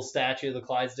little statue of the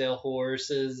Clydesdale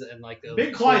horses, and like the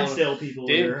big Clydesdale people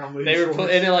here. They were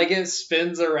putting it like it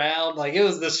spins around, like it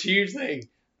was this huge thing.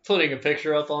 Putting a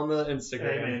picture up on the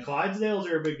Instagram. Hey man, Clydesdales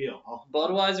are a big deal.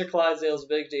 Budweiser Clydesdale's a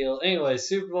big deal. Anyway,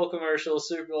 Super Bowl commercials.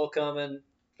 Super Bowl coming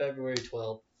February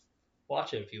 12th.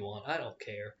 Watch it if you want. I don't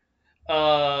care.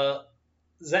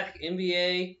 Zach,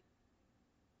 NBA.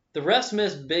 The refs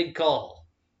missed big call.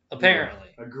 Apparently.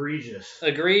 Yeah,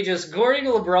 egregious. According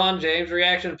to LeBron James,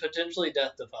 reaction potentially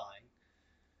death-defying.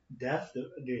 Dude,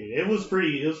 it was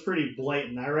pretty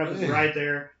blatant. That ref was right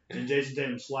there, and Jason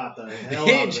Tatum slapped the hell out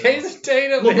of him. Jason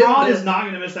Tatum. LeBron is not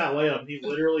going to miss that layup. He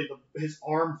literally, his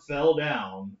arm fell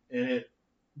down, and it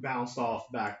bounced off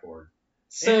backboard.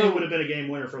 So and it would have been a game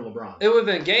winner for LeBron. It would have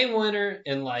been a game winner,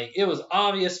 and like it was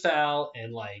obvious foul,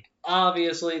 and like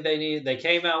obviously they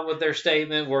came out with their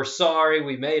statement. We're sorry,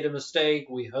 we made a mistake.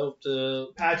 We hope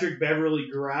to. Patrick Beverly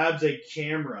grabs a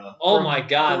camera. Oh my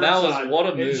God, that was what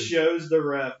a move! And shows the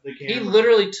ref the camera. He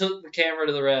literally took the camera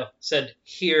to the ref, said,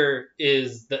 "Here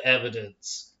is the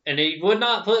evidence," and he would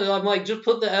not put. I'm like, just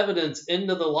put the evidence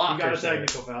into the locker. He got a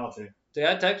technical foul too. They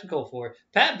got technical for it.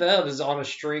 Pat Bev is on a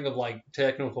string of like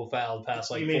technical fouls past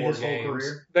like 4 games, whole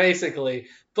career? Basically.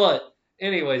 But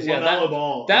anyways, yeah,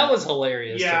 that was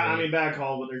hilarious. Yeah, I mean bad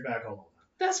call, but there's bad call.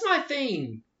 That's my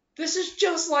thing. This is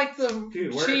just like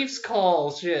the Chiefs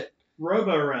call shit.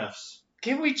 Robo refs.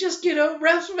 Can we just get over?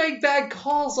 Refs make bad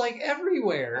calls like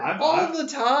everywhere, all the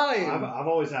time. I've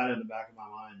always had it in the back of my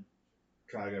mind.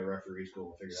 Try to go to referee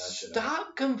school and figure that shit out.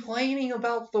 Stop complaining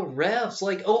about the refs.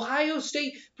 Like Ohio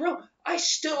State, bro. I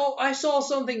saw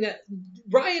something that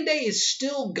Ryan Day is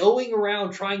still going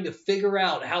around trying to figure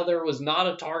out how there was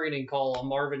not a targeting call on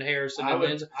Marvin Harrison. I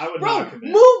would bro, not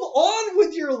commit. Move on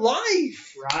with your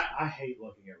life. I hate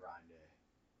looking at Ryan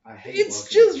Day. It's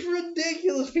just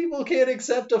ridiculous. People can't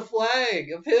accept a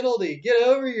flag, a penalty. Get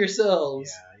over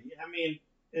yourselves. Yeah, I mean,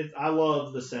 I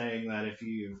love the saying that if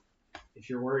you're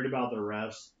worried about the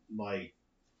refs, like,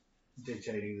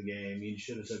 dictating the game, you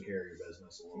should have took care of your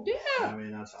business a little bit. Yeah. I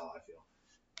mean, that's how I feel.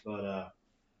 But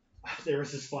there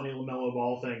was this funny LaMelo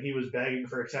Ball thing. He was begging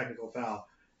for a technical foul,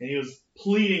 and he was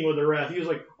pleading with the ref. He was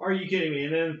like, "Are you kidding me?"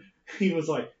 And then he was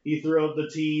like, he threw up the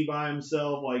tee by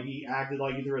himself, like he acted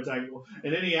like he threw a technical,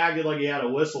 and then he acted like he had a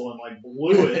whistle and like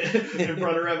blew it in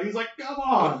front of the ref. He's like, "Come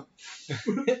on!"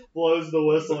 Blows the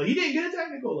whistle. He didn't get a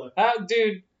technical though.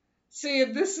 Dude. See,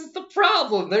 this is the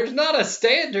problem. There's not a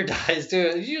standardized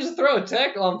to it. You just throw a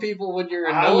tech on people when you're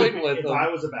annoyed with them. If I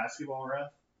was a basketball ref,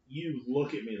 you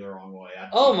look at me the wrong way.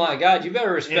 Oh my God, you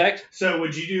better respect. So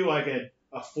would you do like a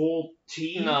full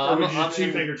tee? No, or would you do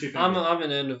two finger? I'm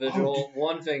an individual.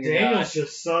 One finger. Daniel's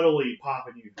just subtly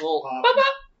popping you.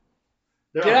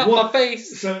 Get out my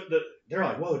face. So they're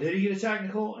like, "Whoa, did he get a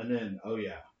technical?" And then, "Oh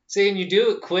yeah." See, and you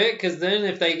do it quick, because then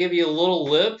if they give you a little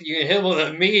lip, you can hit them with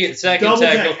an immediate second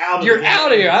tackle. You're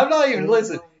out of here. I'm not even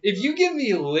listening. If you give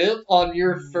me a lip on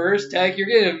your first tech, you're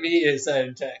getting an immediate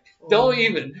second tech. Don't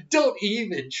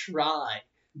even try.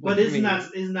 But isn't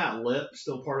that lip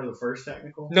still part of the first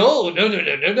technical? No.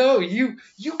 You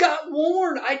got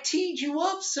warned. I teed you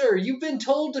up, sir. You've been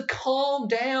told to calm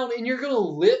down, and you're gonna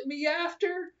lip me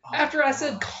after I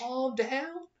said calm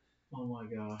down. Oh my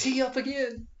God. Tee up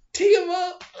again. Tee him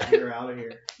up. You're out of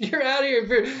here. You're out of here.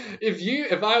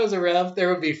 If I was a ref,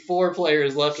 there would be 4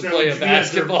 players left to play a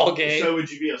basketball game. So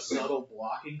would you be a subtle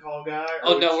blocking call guy?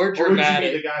 Oh no, we're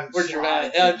dramatic. We're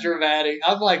dramatic. Dramatic.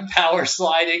 I'm like power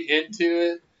sliding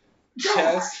into it.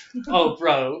 Chest. Oh,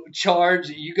 bro, charge.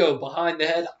 You go behind the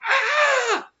head.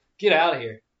 Ah! Get out of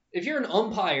here. If you're an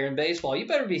umpire in baseball, you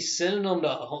better be sending them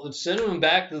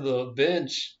back to the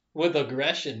bench with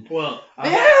aggression. Well,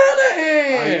 get out of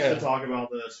here. I used to talk about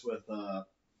this with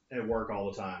at work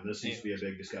all the time. This used to be a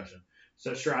big discussion.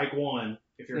 So strike one,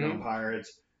 if you're an umpire,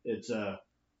 it's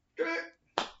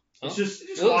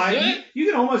just quiet. You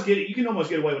can almost get it. You can almost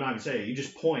get away with not even saying it. You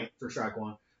just point for strike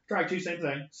one. Strike two, same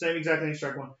thing, same exact thing.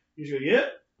 Strike one. You just go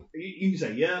yep. You can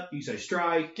say yep. You can say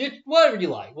strike. Get whatever you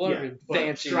like. Whatever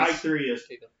fancy. Strike three is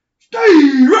stay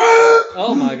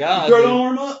Oh my God! Throw an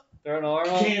arm up. Throw an arm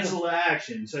up. Cancel the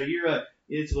action. So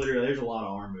it's literally there's a lot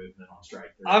of arm movement on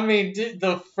strike three. I mean,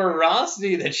 the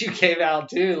ferocity that you came out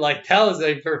to, like that was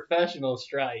a professional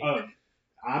strike. Oh,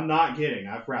 I'm not kidding.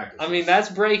 I've practiced. I mean, that's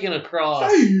breaking across.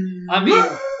 I mean,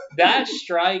 that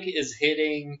strike is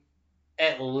hitting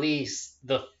at least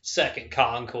the second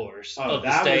concourse of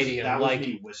the stadium. That was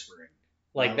me whispering.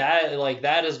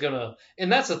 That is gonna,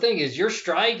 and that's the thing is your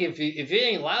strike. If it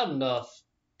ain't loud enough,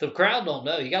 the crowd don't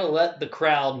know. You gotta let the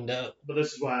crowd know. But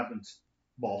this is what happens.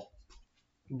 Ball.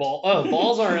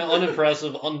 Balls are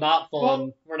unimpressive, not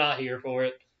fun. We're not here for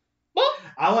it. Ball.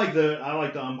 I like the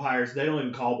umpires. They don't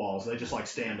even call balls. They just like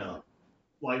stand up.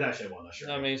 Like that shit wasn't a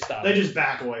strike. I mean, stop. They just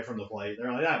back away from the plate.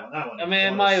 They're like that one. I mean,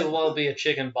 it might as well be a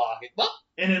chicken pocket.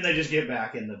 And then they just get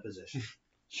back in the position.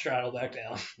 Straddle back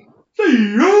down.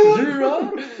 See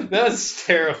ya! That's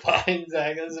terrifying,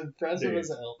 Zach. That's impressive as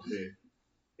hell. Dude.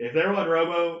 If there wasn't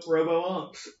robo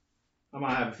umps, I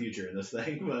might have a future in this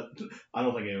thing, but I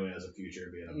don't think anyone has a future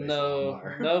being a baseball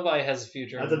umpire. Nobody has a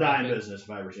future. That's a dying business if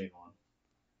I ever seen one.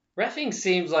 Refing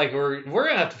seems like we're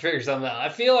gonna have to figure something out. I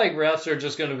feel like refs are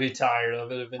just gonna be tired of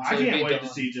it eventually. I can't wait to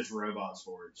see just robot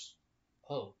sports.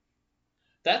 Oh.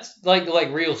 That's like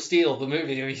Real Steel, the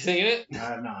movie. Have you seen it? I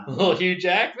have not. Little Hugh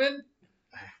Jackman?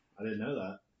 I didn't know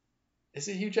that. Is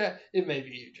it Hugh Jackman? It may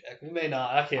be Hugh Jackman. It may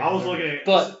not. I can't. I was looking at.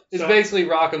 But it's basically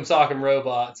Rock'em Sock'em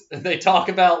Robots, and they talk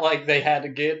about like they had to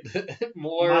get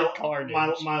more carnage.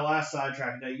 My last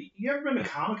sidetrack today. You ever been to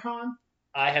Comic-Con?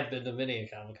 I have been to many a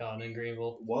Comic-Con in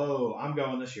Greenville. Whoa, I'm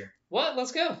going this year. What?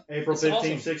 Let's go. April 15th,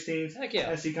 awesome. 16th. Heck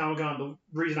yeah. SC Comic-Con. The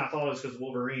reason I thought it was because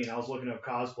Wolverine. I was looking up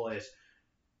cosplays.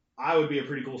 I would be a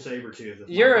pretty cool Sabretooth.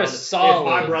 Solid. If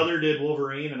my brother did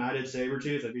Wolverine and I did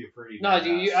Sabretooth, that'd be a pretty. No,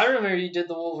 I remember you did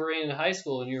the Wolverine in high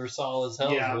school and you were solid as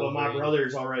hell. Yeah, but my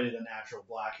brother's already the natural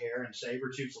black hair, and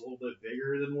Sabretooth's a little bit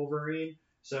bigger than Wolverine.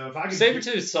 So if I could.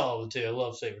 Sabretooth's solid too. I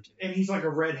love Sabretooth. And he's like a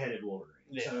redheaded Wolverine.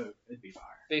 Yeah. So it'd be fire.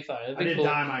 It'd be cool.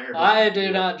 Dye my hair. I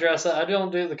do not dress up. I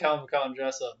don't do the Comic-Con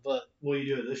dress up, but. Will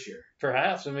you do it this year?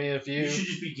 Perhaps. I mean, if you. You should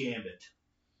just be Gambit.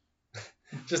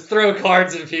 Just throw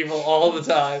cards at people all the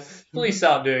time. Please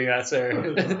stop doing that,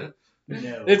 sir.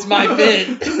 No. It's my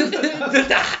bit.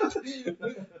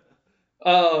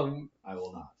 I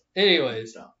will not.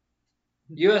 Anyways. Stop.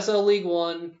 USL League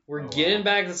 1. We're getting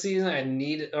back to the season. I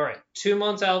need it. All right. 2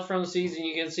 months out from the season,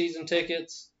 you get season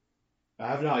tickets. I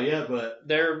have not yet, but.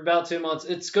 They're about 2 months.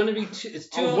 It's going to be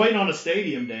I was waiting on a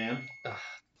stadium, Dan.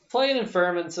 Playing in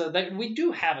Furman, so we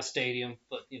do have a stadium,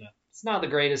 but, it's not the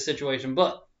greatest situation.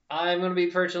 But I'm going to be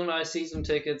purchasing my season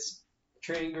tickets.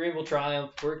 Greenville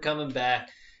Triumph. We're coming back.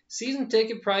 Season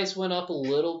ticket price went up a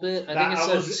little bit. I think it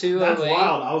says $208. That's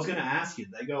wild. I was going to ask you.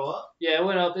 Did they go up? Yeah, it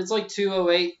went up. It's like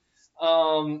 $208.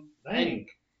 Dang.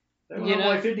 They went up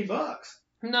like $50.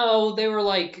 No, they were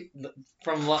like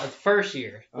from first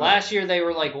year. Okay. Last year they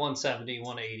were like $170,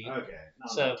 $180. Okay.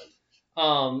 So,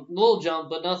 little jump,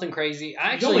 but nothing crazy.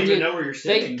 I actually don't even know where you're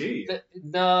sitting, do you?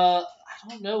 I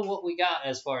don't know what we got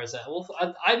as far as that. Well,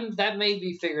 that may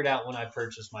be figured out when I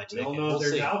purchase my ticket. We don't know if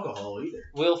there's alcohol either.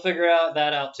 We'll figure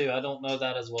that out too. I don't know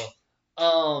that as well.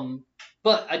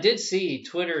 But I did see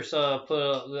Twitter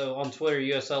on Twitter,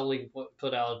 USL League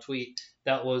put out a tweet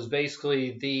that was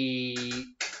basically the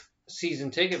season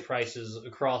ticket prices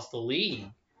across the league.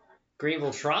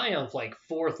 Greenville Triumph, like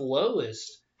 4th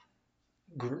lowest.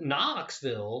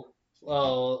 Knoxville,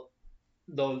 one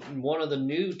of the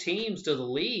new teams to the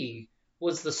league,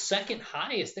 was the second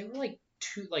highest. They were like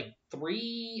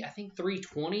 320,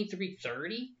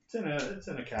 330. It's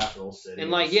in a capital city.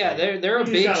 And they're a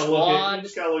big squad. You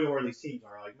just gotta look at where these teams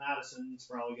are. Like Madison's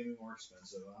probably gonna be more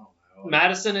expensive. I don't know.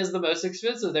 Madison is the most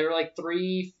expensive. They were like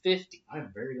 $350.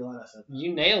 I'm very glad I said that.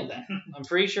 You nailed that. I'm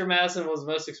pretty sure Madison was the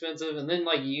most expensive, and then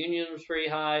like Union was pretty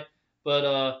high.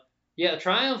 But yeah,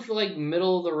 Triumph like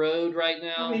middle of the road right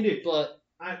now. I mean, dude, but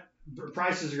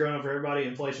prices are going up for everybody.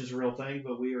 Inflation's a real thing,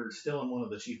 but we are still in one of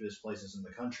the cheapest places in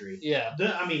the country. Yeah.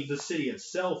 The city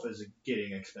itself is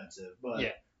getting expensive, but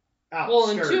yeah.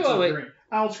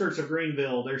 Outskirts of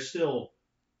Greenville, there's still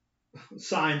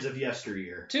signs of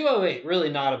yesteryear. $208, really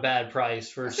not a bad price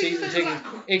for season tickets,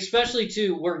 especially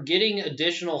we're getting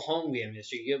additional home game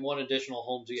this year. You get one additional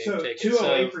home game ticket.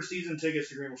 $208 for season tickets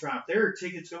to Greenville Triumph. There are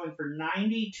tickets going for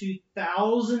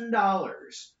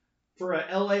 $92,000 for a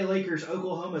LA Lakers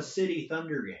Oklahoma City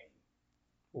Thunder game.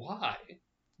 Why?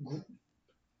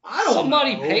 I don't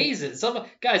Somebody know. pays it.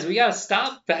 Guys, we gotta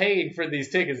stop paying for these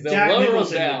tickets. They'll Jack lower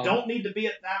Nicholson, them down. You don't need to be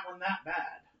at that one that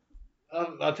bad.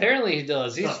 Apparently he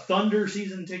does. He's a Thunder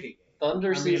season ticket game.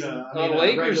 Lakers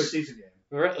regular season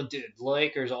game. Dude,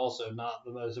 Lakers also not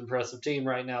the most impressive team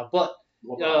right now, but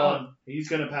he's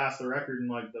gonna pass the record in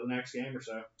like the next game or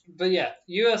so. But yeah,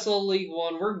 USL League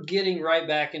 1, we're getting right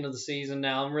back into the season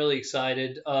now. I'm really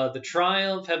excited. The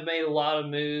Triumph have made a lot of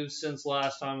moves since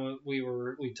last time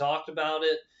we talked about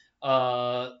it.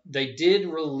 They did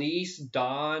release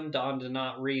Don. Don did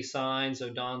not re-sign, so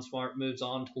Don Smart moves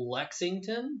on to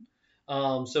Lexington.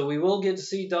 So we will get to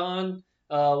see Don.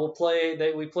 We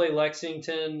play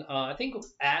Lexington. I think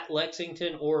at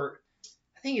Lexington, or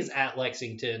I think it's at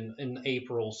Lexington in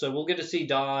April. So we'll get to see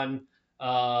Don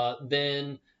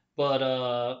then.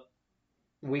 But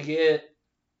we did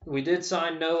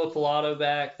sign Noah Pilato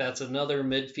back. That's another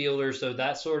midfielder. So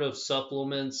that sort of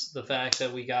supplements the fact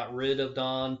that we got rid of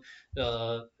Don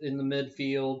in the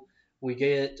midfield. We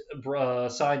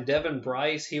signed Devin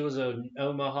Bryce. He was in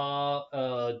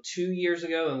Omaha 2 years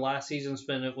ago, and last season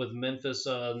spent it with Memphis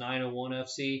 901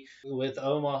 FC. With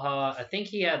Omaha, I think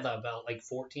he had about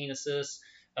 14 assists,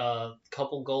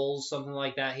 couple goals, something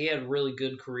like that. He had a really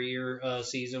good career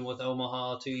season with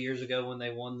Omaha 2 years ago when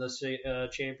they won the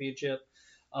championship.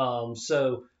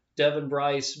 So Devin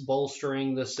Bryce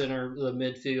bolstering the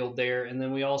midfield there. And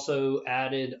then we also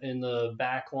added in the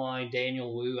back line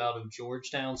Daniel Wu out of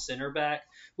Georgetown, center back,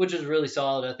 which is really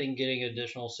solid. I think getting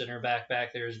additional center back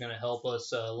there is going to help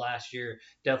us. Last year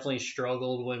definitely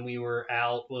struggled when we were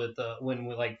out with when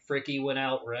Fricky went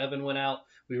out or Evan went out.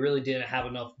 We really didn't have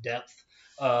enough depth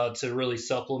to really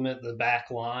supplement the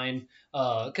back line,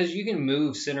 because you can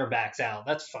move center backs out.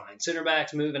 That's fine. Center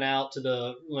backs moving out to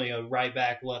the right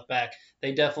back, left back.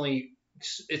 They definitely,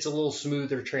 it's a little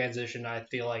smoother transition, I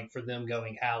feel like, for them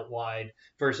going out wide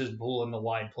versus pulling the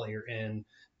wide player in.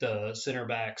 The center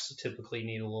backs typically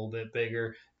need a little bit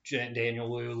bigger. Daniel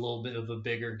Wu, a little bit of a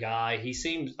bigger guy. He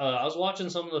seems. I was watching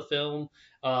some of the film.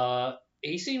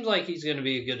 He seems like he's going to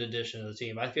be a good addition to the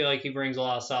team. I feel like he brings a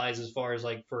lot of size as far as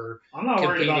for I'm not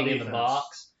worried about competing in defense. the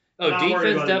box.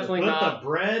 Defense definitely not. Put the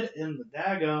bread in the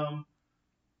daggum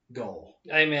goal.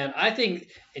 Hey man, I think,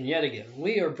 and yet again,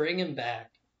 we are bringing back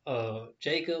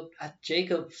Jacob.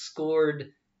 Jacob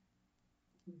scored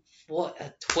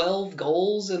 12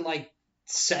 goals in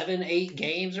 7-8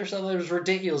 games or something. It was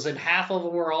ridiculous, and half of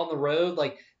them were on the road.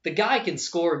 The guy can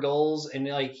score goals, and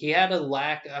he had a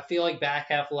lack. I feel like back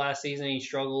half of last season he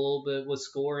struggled a little bit with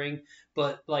scoring,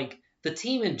 but the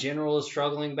team in general is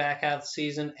struggling back half of the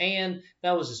season, and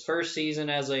that was his first season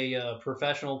as a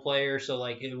professional player, so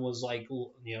it was a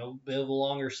bit of a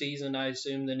longer season, I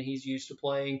assume, than he's used to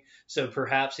playing. So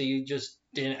perhaps he just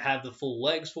didn't have the full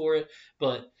legs for it,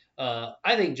 but.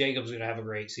 I think Jacob's going to have a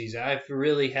great season. I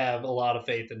really have a lot of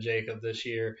faith in Jacob this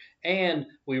year. And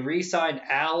we re-signed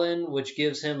Allen, which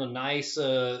gives him a nice,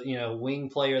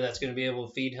 wing player that's going to be able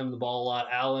to feed him the ball a lot.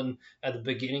 Allen, at the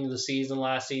beginning of the season,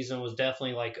 last season, was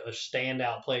definitely a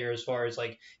standout player as far as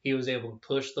he was able to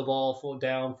push the ball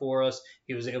down for us.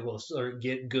 He was able to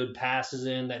get good passes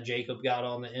in that Jacob got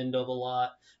on the end of a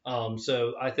lot.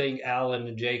 So I think Allen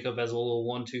and Jacob as a little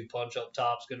 1-2 punch up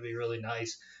top is going to be really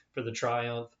nice for the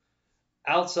Triumph.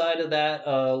 Outside of that,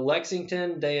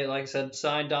 Lexington, they, like I said,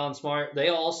 signed Don Smart. They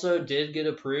also did get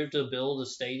approved to build a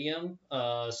stadium,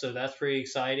 so that's pretty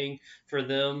exciting for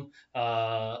them.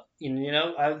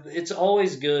 It's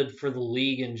always good for the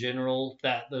league in general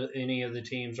that any of the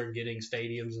teams are getting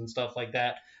stadiums and stuff like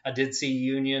that. I did see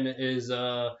Union is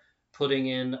putting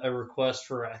in a request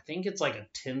for, I think it's a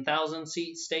 10,000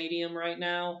 seat stadium right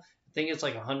now. I think it's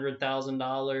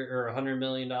 $100,000 or $100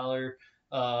 million.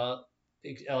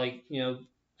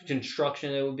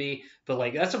 Construction it would be,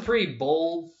 but that's a pretty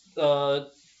bold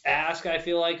ask, I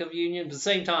feel like, of Union. But at the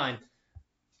same time,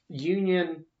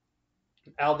 Union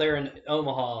out there in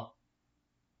Omaha,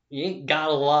 you ain't got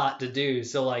a lot to do,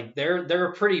 so they're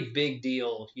a pretty big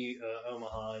deal.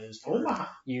 Omaha is for Omaha.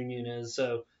 Union is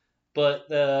so. But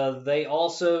they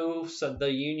also said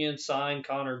the Union signed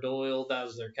Connor Doyle. That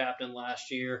was their captain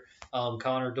last year.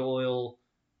 Connor Doyle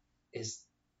is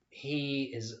he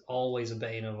is always a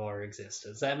bane of our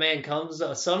existence. That man comes,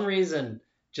 some reason,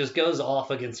 just goes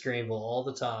off against Greenville all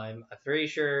the time. I'm pretty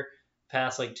sure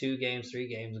past like 3 games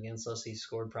against us, he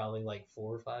scored probably like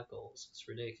 4 or 5 goals. It's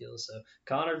ridiculous. So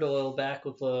Connor Doyle back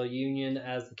with the Union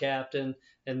as the captain,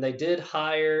 and they did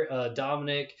hire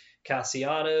Dominic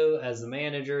Casiato as the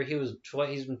manager.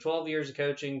 He's been 12 years of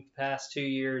coaching. Past 2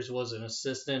 years was an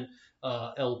assistant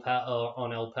on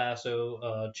El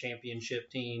Paso championship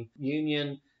team.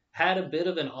 Union had a bit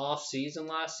of an off season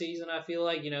last season. I feel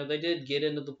like they did get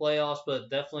into the playoffs, but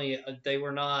definitely they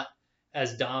were not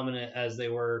as dominant as they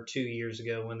were 2 years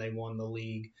ago when they won the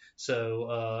league.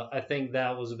 So I think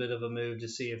that was a bit of a move to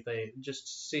see if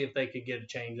they could get a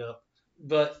change up.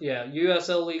 But yeah,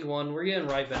 USL League One, we're getting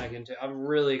right back into it. I'm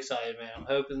really excited, man. I'm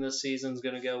hoping this season's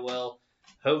going to go well.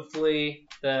 Hopefully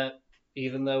that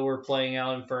even though we're playing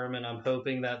out in Furman, I'm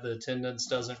hoping that the attendance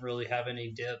doesn't really have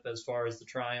any dip as far as the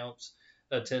Triumphs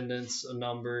attendance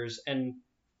numbers, and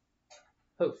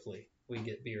hopefully we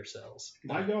get beer sales.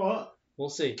 Might go up. We'll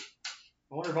see.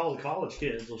 I wonder if all the college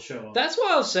kids will show up. That's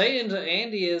what I was saying to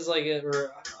Andy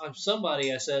or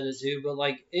somebody I said it to, but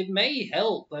like it may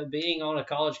help by being on a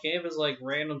college campus like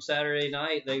random Saturday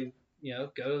night. They go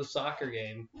to the soccer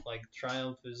game. Like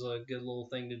Triumph is a good little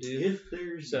thing to do. If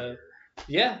there's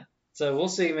yeah. So we'll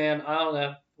see, man. I don't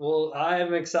know. Well, I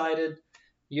am excited.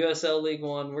 USL League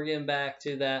One. We're getting back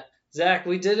to that. Zach,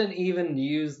 we didn't even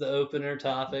use the opener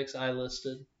topics I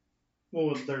listed.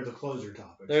 Well, they're the closer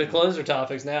topics. They're the closer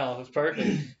topics now. It's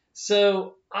perfect.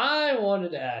 So I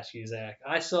wanted to ask you, Zach.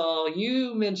 I saw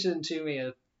you mentioned to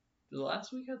me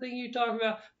last week, I think we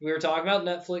were talking about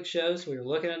Netflix shows. We were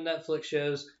looking at Netflix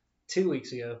shows 2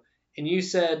 weeks ago. And you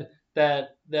said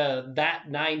that that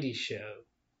 90s show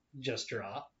just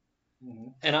dropped. Mm-hmm.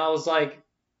 And I was like,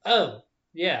 oh,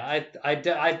 yeah,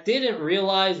 I didn't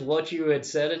realize what you had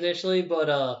said initially,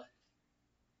 but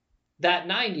that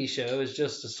 90s show is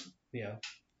just a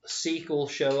sequel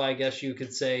show, I guess you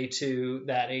could say, to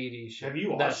that 80s show. Have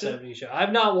you watched that 70s show?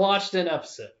 I've not watched an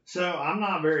episode. So I'm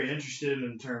not very interested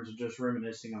in terms of just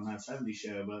reminiscing on that 70s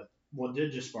show, but what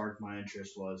did just spark my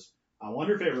interest was I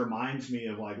wonder if it reminds me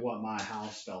of like what my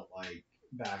house felt like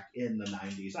back in the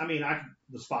 90s. I mean, I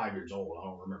was 5 years old. I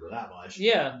don't remember that much.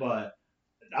 Yeah. But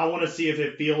I want to see if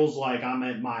it feels like I'm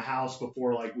at my house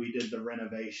before like we did the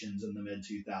renovations in the mid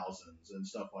 2000s and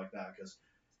stuff like that. Because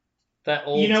that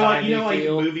old like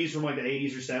movies from like the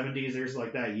 80s or 70s, there's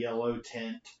like that yellow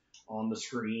tint on the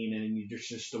screen and there's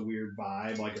just a weird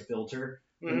vibe, like a filter.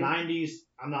 Mm-hmm. The 90s,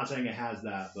 I'm not saying it has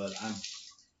that, but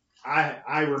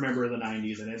I remember the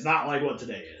 90s, and it's not like what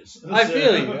today is. I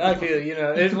feel you.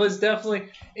 It was definitely,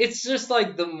 it's just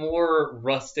like the more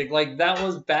rustic, like that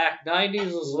was back,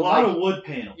 90s was a lot of wood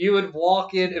paneling. You would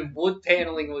walk in and wood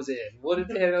paneling was in. Wood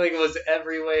paneling was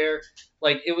everywhere.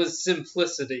 Like it was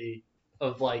simplicity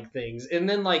of like things. And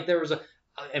then like there was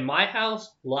in my house,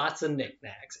 lots of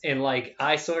knickknacks. And like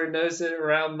I sort of noticed it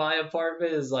around my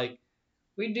apartment is like,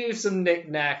 we do some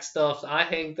knickknack stuff. I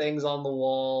hang things on the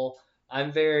wall.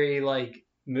 I'm very like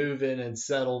move in and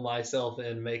settle myself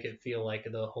in, make it feel like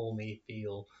the homey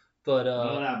feel. But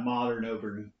none of that modern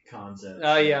open concept.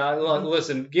 Yeah. Look,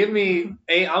 listen,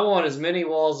 I want as many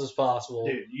walls as possible.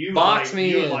 Dude, you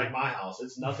like my house.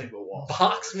 It's nothing but walls.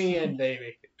 Box me in,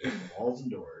 baby. Walls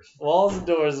and doors. Walls and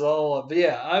doors is all up. But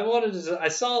yeah, I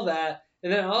saw that,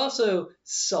 and then I also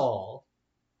saw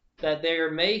that they're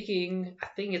making, I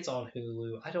think it's on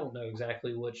Hulu. I don't know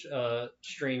exactly which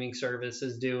streaming service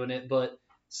is doing it, but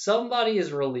somebody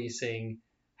is releasing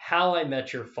How I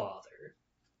Met Your Father,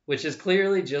 which is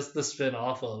clearly just the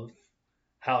spinoff of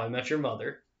How I Met Your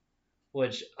Mother,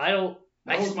 which That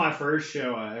was my first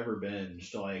show I ever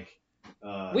binged. Like,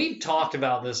 we've talked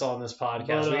about this on this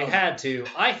podcast. We had to.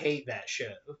 I hate that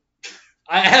show.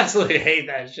 I absolutely hate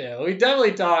that show. We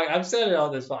definitely talk. I've said it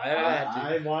on this podcast.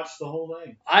 I watched the whole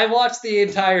thing. I watched the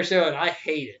entire show and I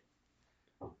hate it.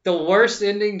 The worst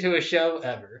ending to a show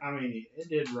ever. I mean, it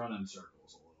did run in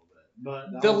circles a little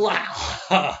bit,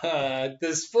 but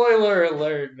the spoiler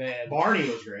alert, man. Barney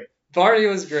was great. Barney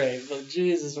was great, but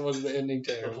Jesus, was the ending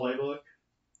terrible. The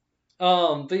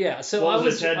playbook. But yeah. So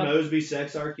was Ted Mosby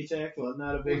sex architect? Wasn't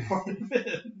that a big part of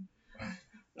it?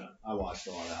 I watched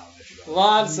a lot of How I Met Your Mother.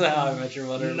 Lots of How I Met Your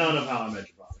Mother. None of How I Met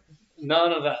Your Father.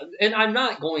 None of that. And I'm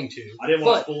not going to. I didn't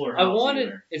watch Fuller House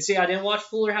either. And see, I didn't watch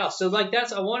Fuller House. So, like,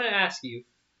 I want to ask you,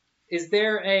 is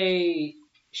there a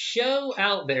show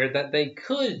out there that they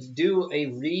could do a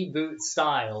reboot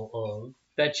style of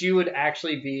that you would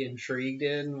actually be intrigued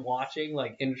in watching,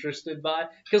 like, interested by?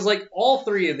 Because, like, all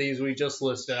three of these we just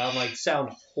listed, I'm like,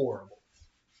 sound horrible.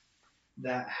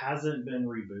 That hasn't been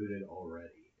rebooted already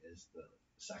is the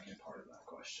second part of that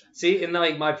question. See, and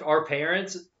like our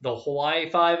parents, the Hawaii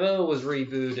Five-0 was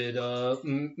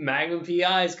rebooted. Magnum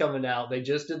PI is coming out. They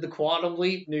just did the Quantum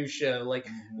Leap new show. Like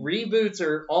reboots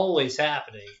are always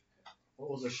happening. What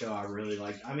was a show I really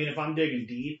liked? I mean, if I'm digging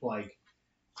deep, like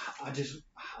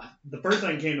the first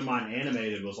thing that came to mind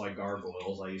animated was like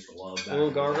Gargoyles. I used to love that. Oh,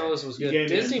 Gargoyles was good.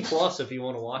 Disney Plus if you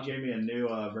want to watch it. Gave me a new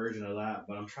version of that,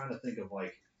 but I'm trying to think of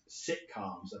like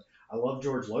sitcoms. I love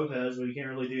George Lopez, but you can't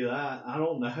really do that. I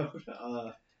don't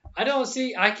know. I don't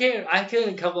see. I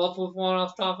couldn't come up with one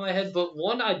off the top of my head, but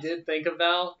one I did think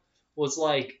about was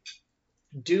like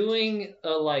doing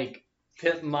a like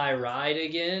Pimp My Ride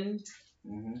again,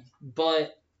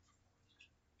 but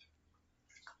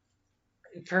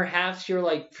perhaps you're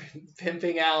like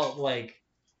pimping out like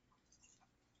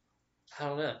I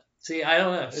don't know. See, I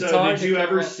don't know. So did you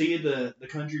ever see the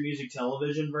country music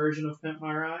television version of Pimp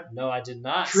My Ride? No, I did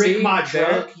not. Trick My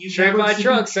Truck. Trick My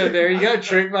Truck. So there you go.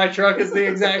 Trick My Truck is the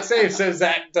exact same. So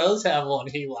Zach does have one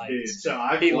he likes. Dude, so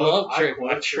I love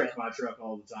Trick My Truck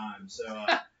all the time. So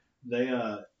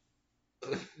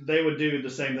they would do the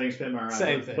same things Pimp My Ride.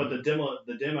 Same thing. But the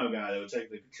demo guy that would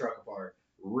take the truck apart,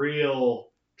 real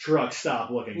truck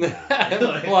stop looking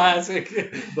guy. Classic.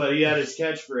 But he had his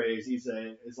catchphrase. He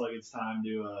said, "It's like it's time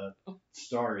to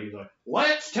start." He's like,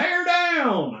 "Let's tear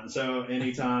down." And so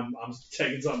anytime I'm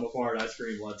taking something apart, I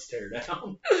scream, "Let's tear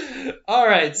down." All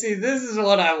right. See, this is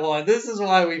what I want. This is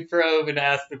why we probe and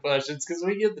ask the questions, because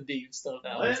we get the deep stuff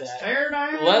out. Let's tear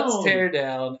down. Let's tear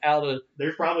down out of.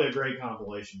 There's probably a great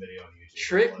compilation video on YouTube.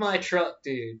 Trick My Truck,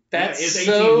 dude. That's it's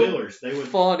so 18-wheelers. They would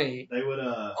funny. They would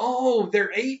Oh,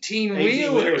 they're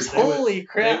 18-wheelers. Holy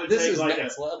crap! This is like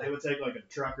next level. They would take like a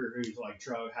trucker who's like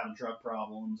having truck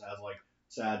problems, has like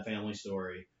sad family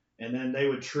story, and then they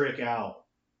would trick out.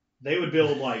 They would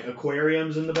build like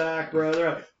aquariums in the back, bro.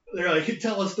 They're like,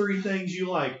 tell us 3 things you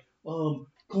like.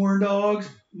 Corn dogs,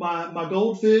 my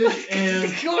goldfish, and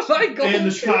and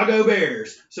the Chicago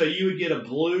Bears. So you would get a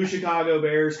blue Chicago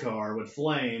Bears car with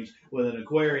flames, with an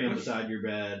aquarium beside your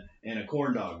bed, and a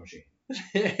corn dog machine.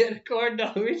 And a corn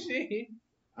dog machine.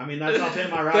 I mean, that's how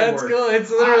Pimp My Ride That's works. cool. It's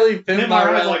literally Pimp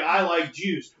My Ride's like, I like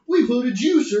juice. We put a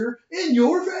juicer in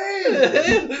your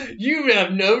van. You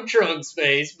have no trunk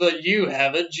space, but you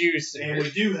have a juicer. And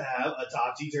we do have a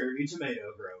topsy-turvy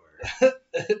tomato grower.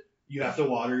 You have to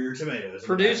water your tomatoes.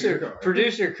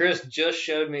 Producer Chris just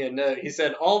showed me a note. He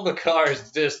said all the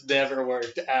cars just never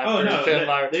worked after Pimp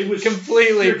My Ride. They was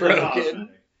completely broken.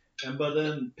 But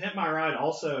then Pimp My Ride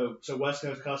also, so West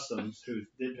Coast Customs, who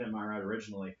did Pimp My Ride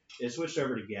originally, it switched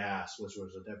over to Gas, which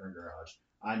was a different garage.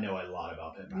 I know a lot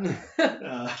about Pimp My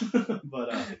Ride. But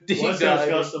West Coast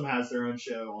Custom has their own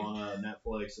show on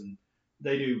Netflix, and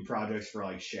they do projects for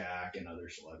like Shaq and other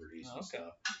celebrities and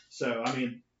stuff. So, I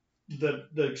mean,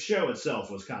 the show itself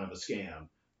was kind of a scam,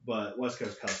 but West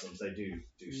Coast Customs, they do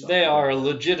something. They are a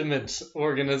legitimate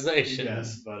organization.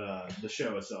 Yes, but the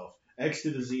show itself. X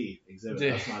to the Z exhibit.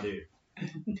 That's my dude.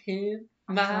 Pimp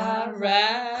My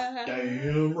Ride.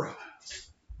 Damn right.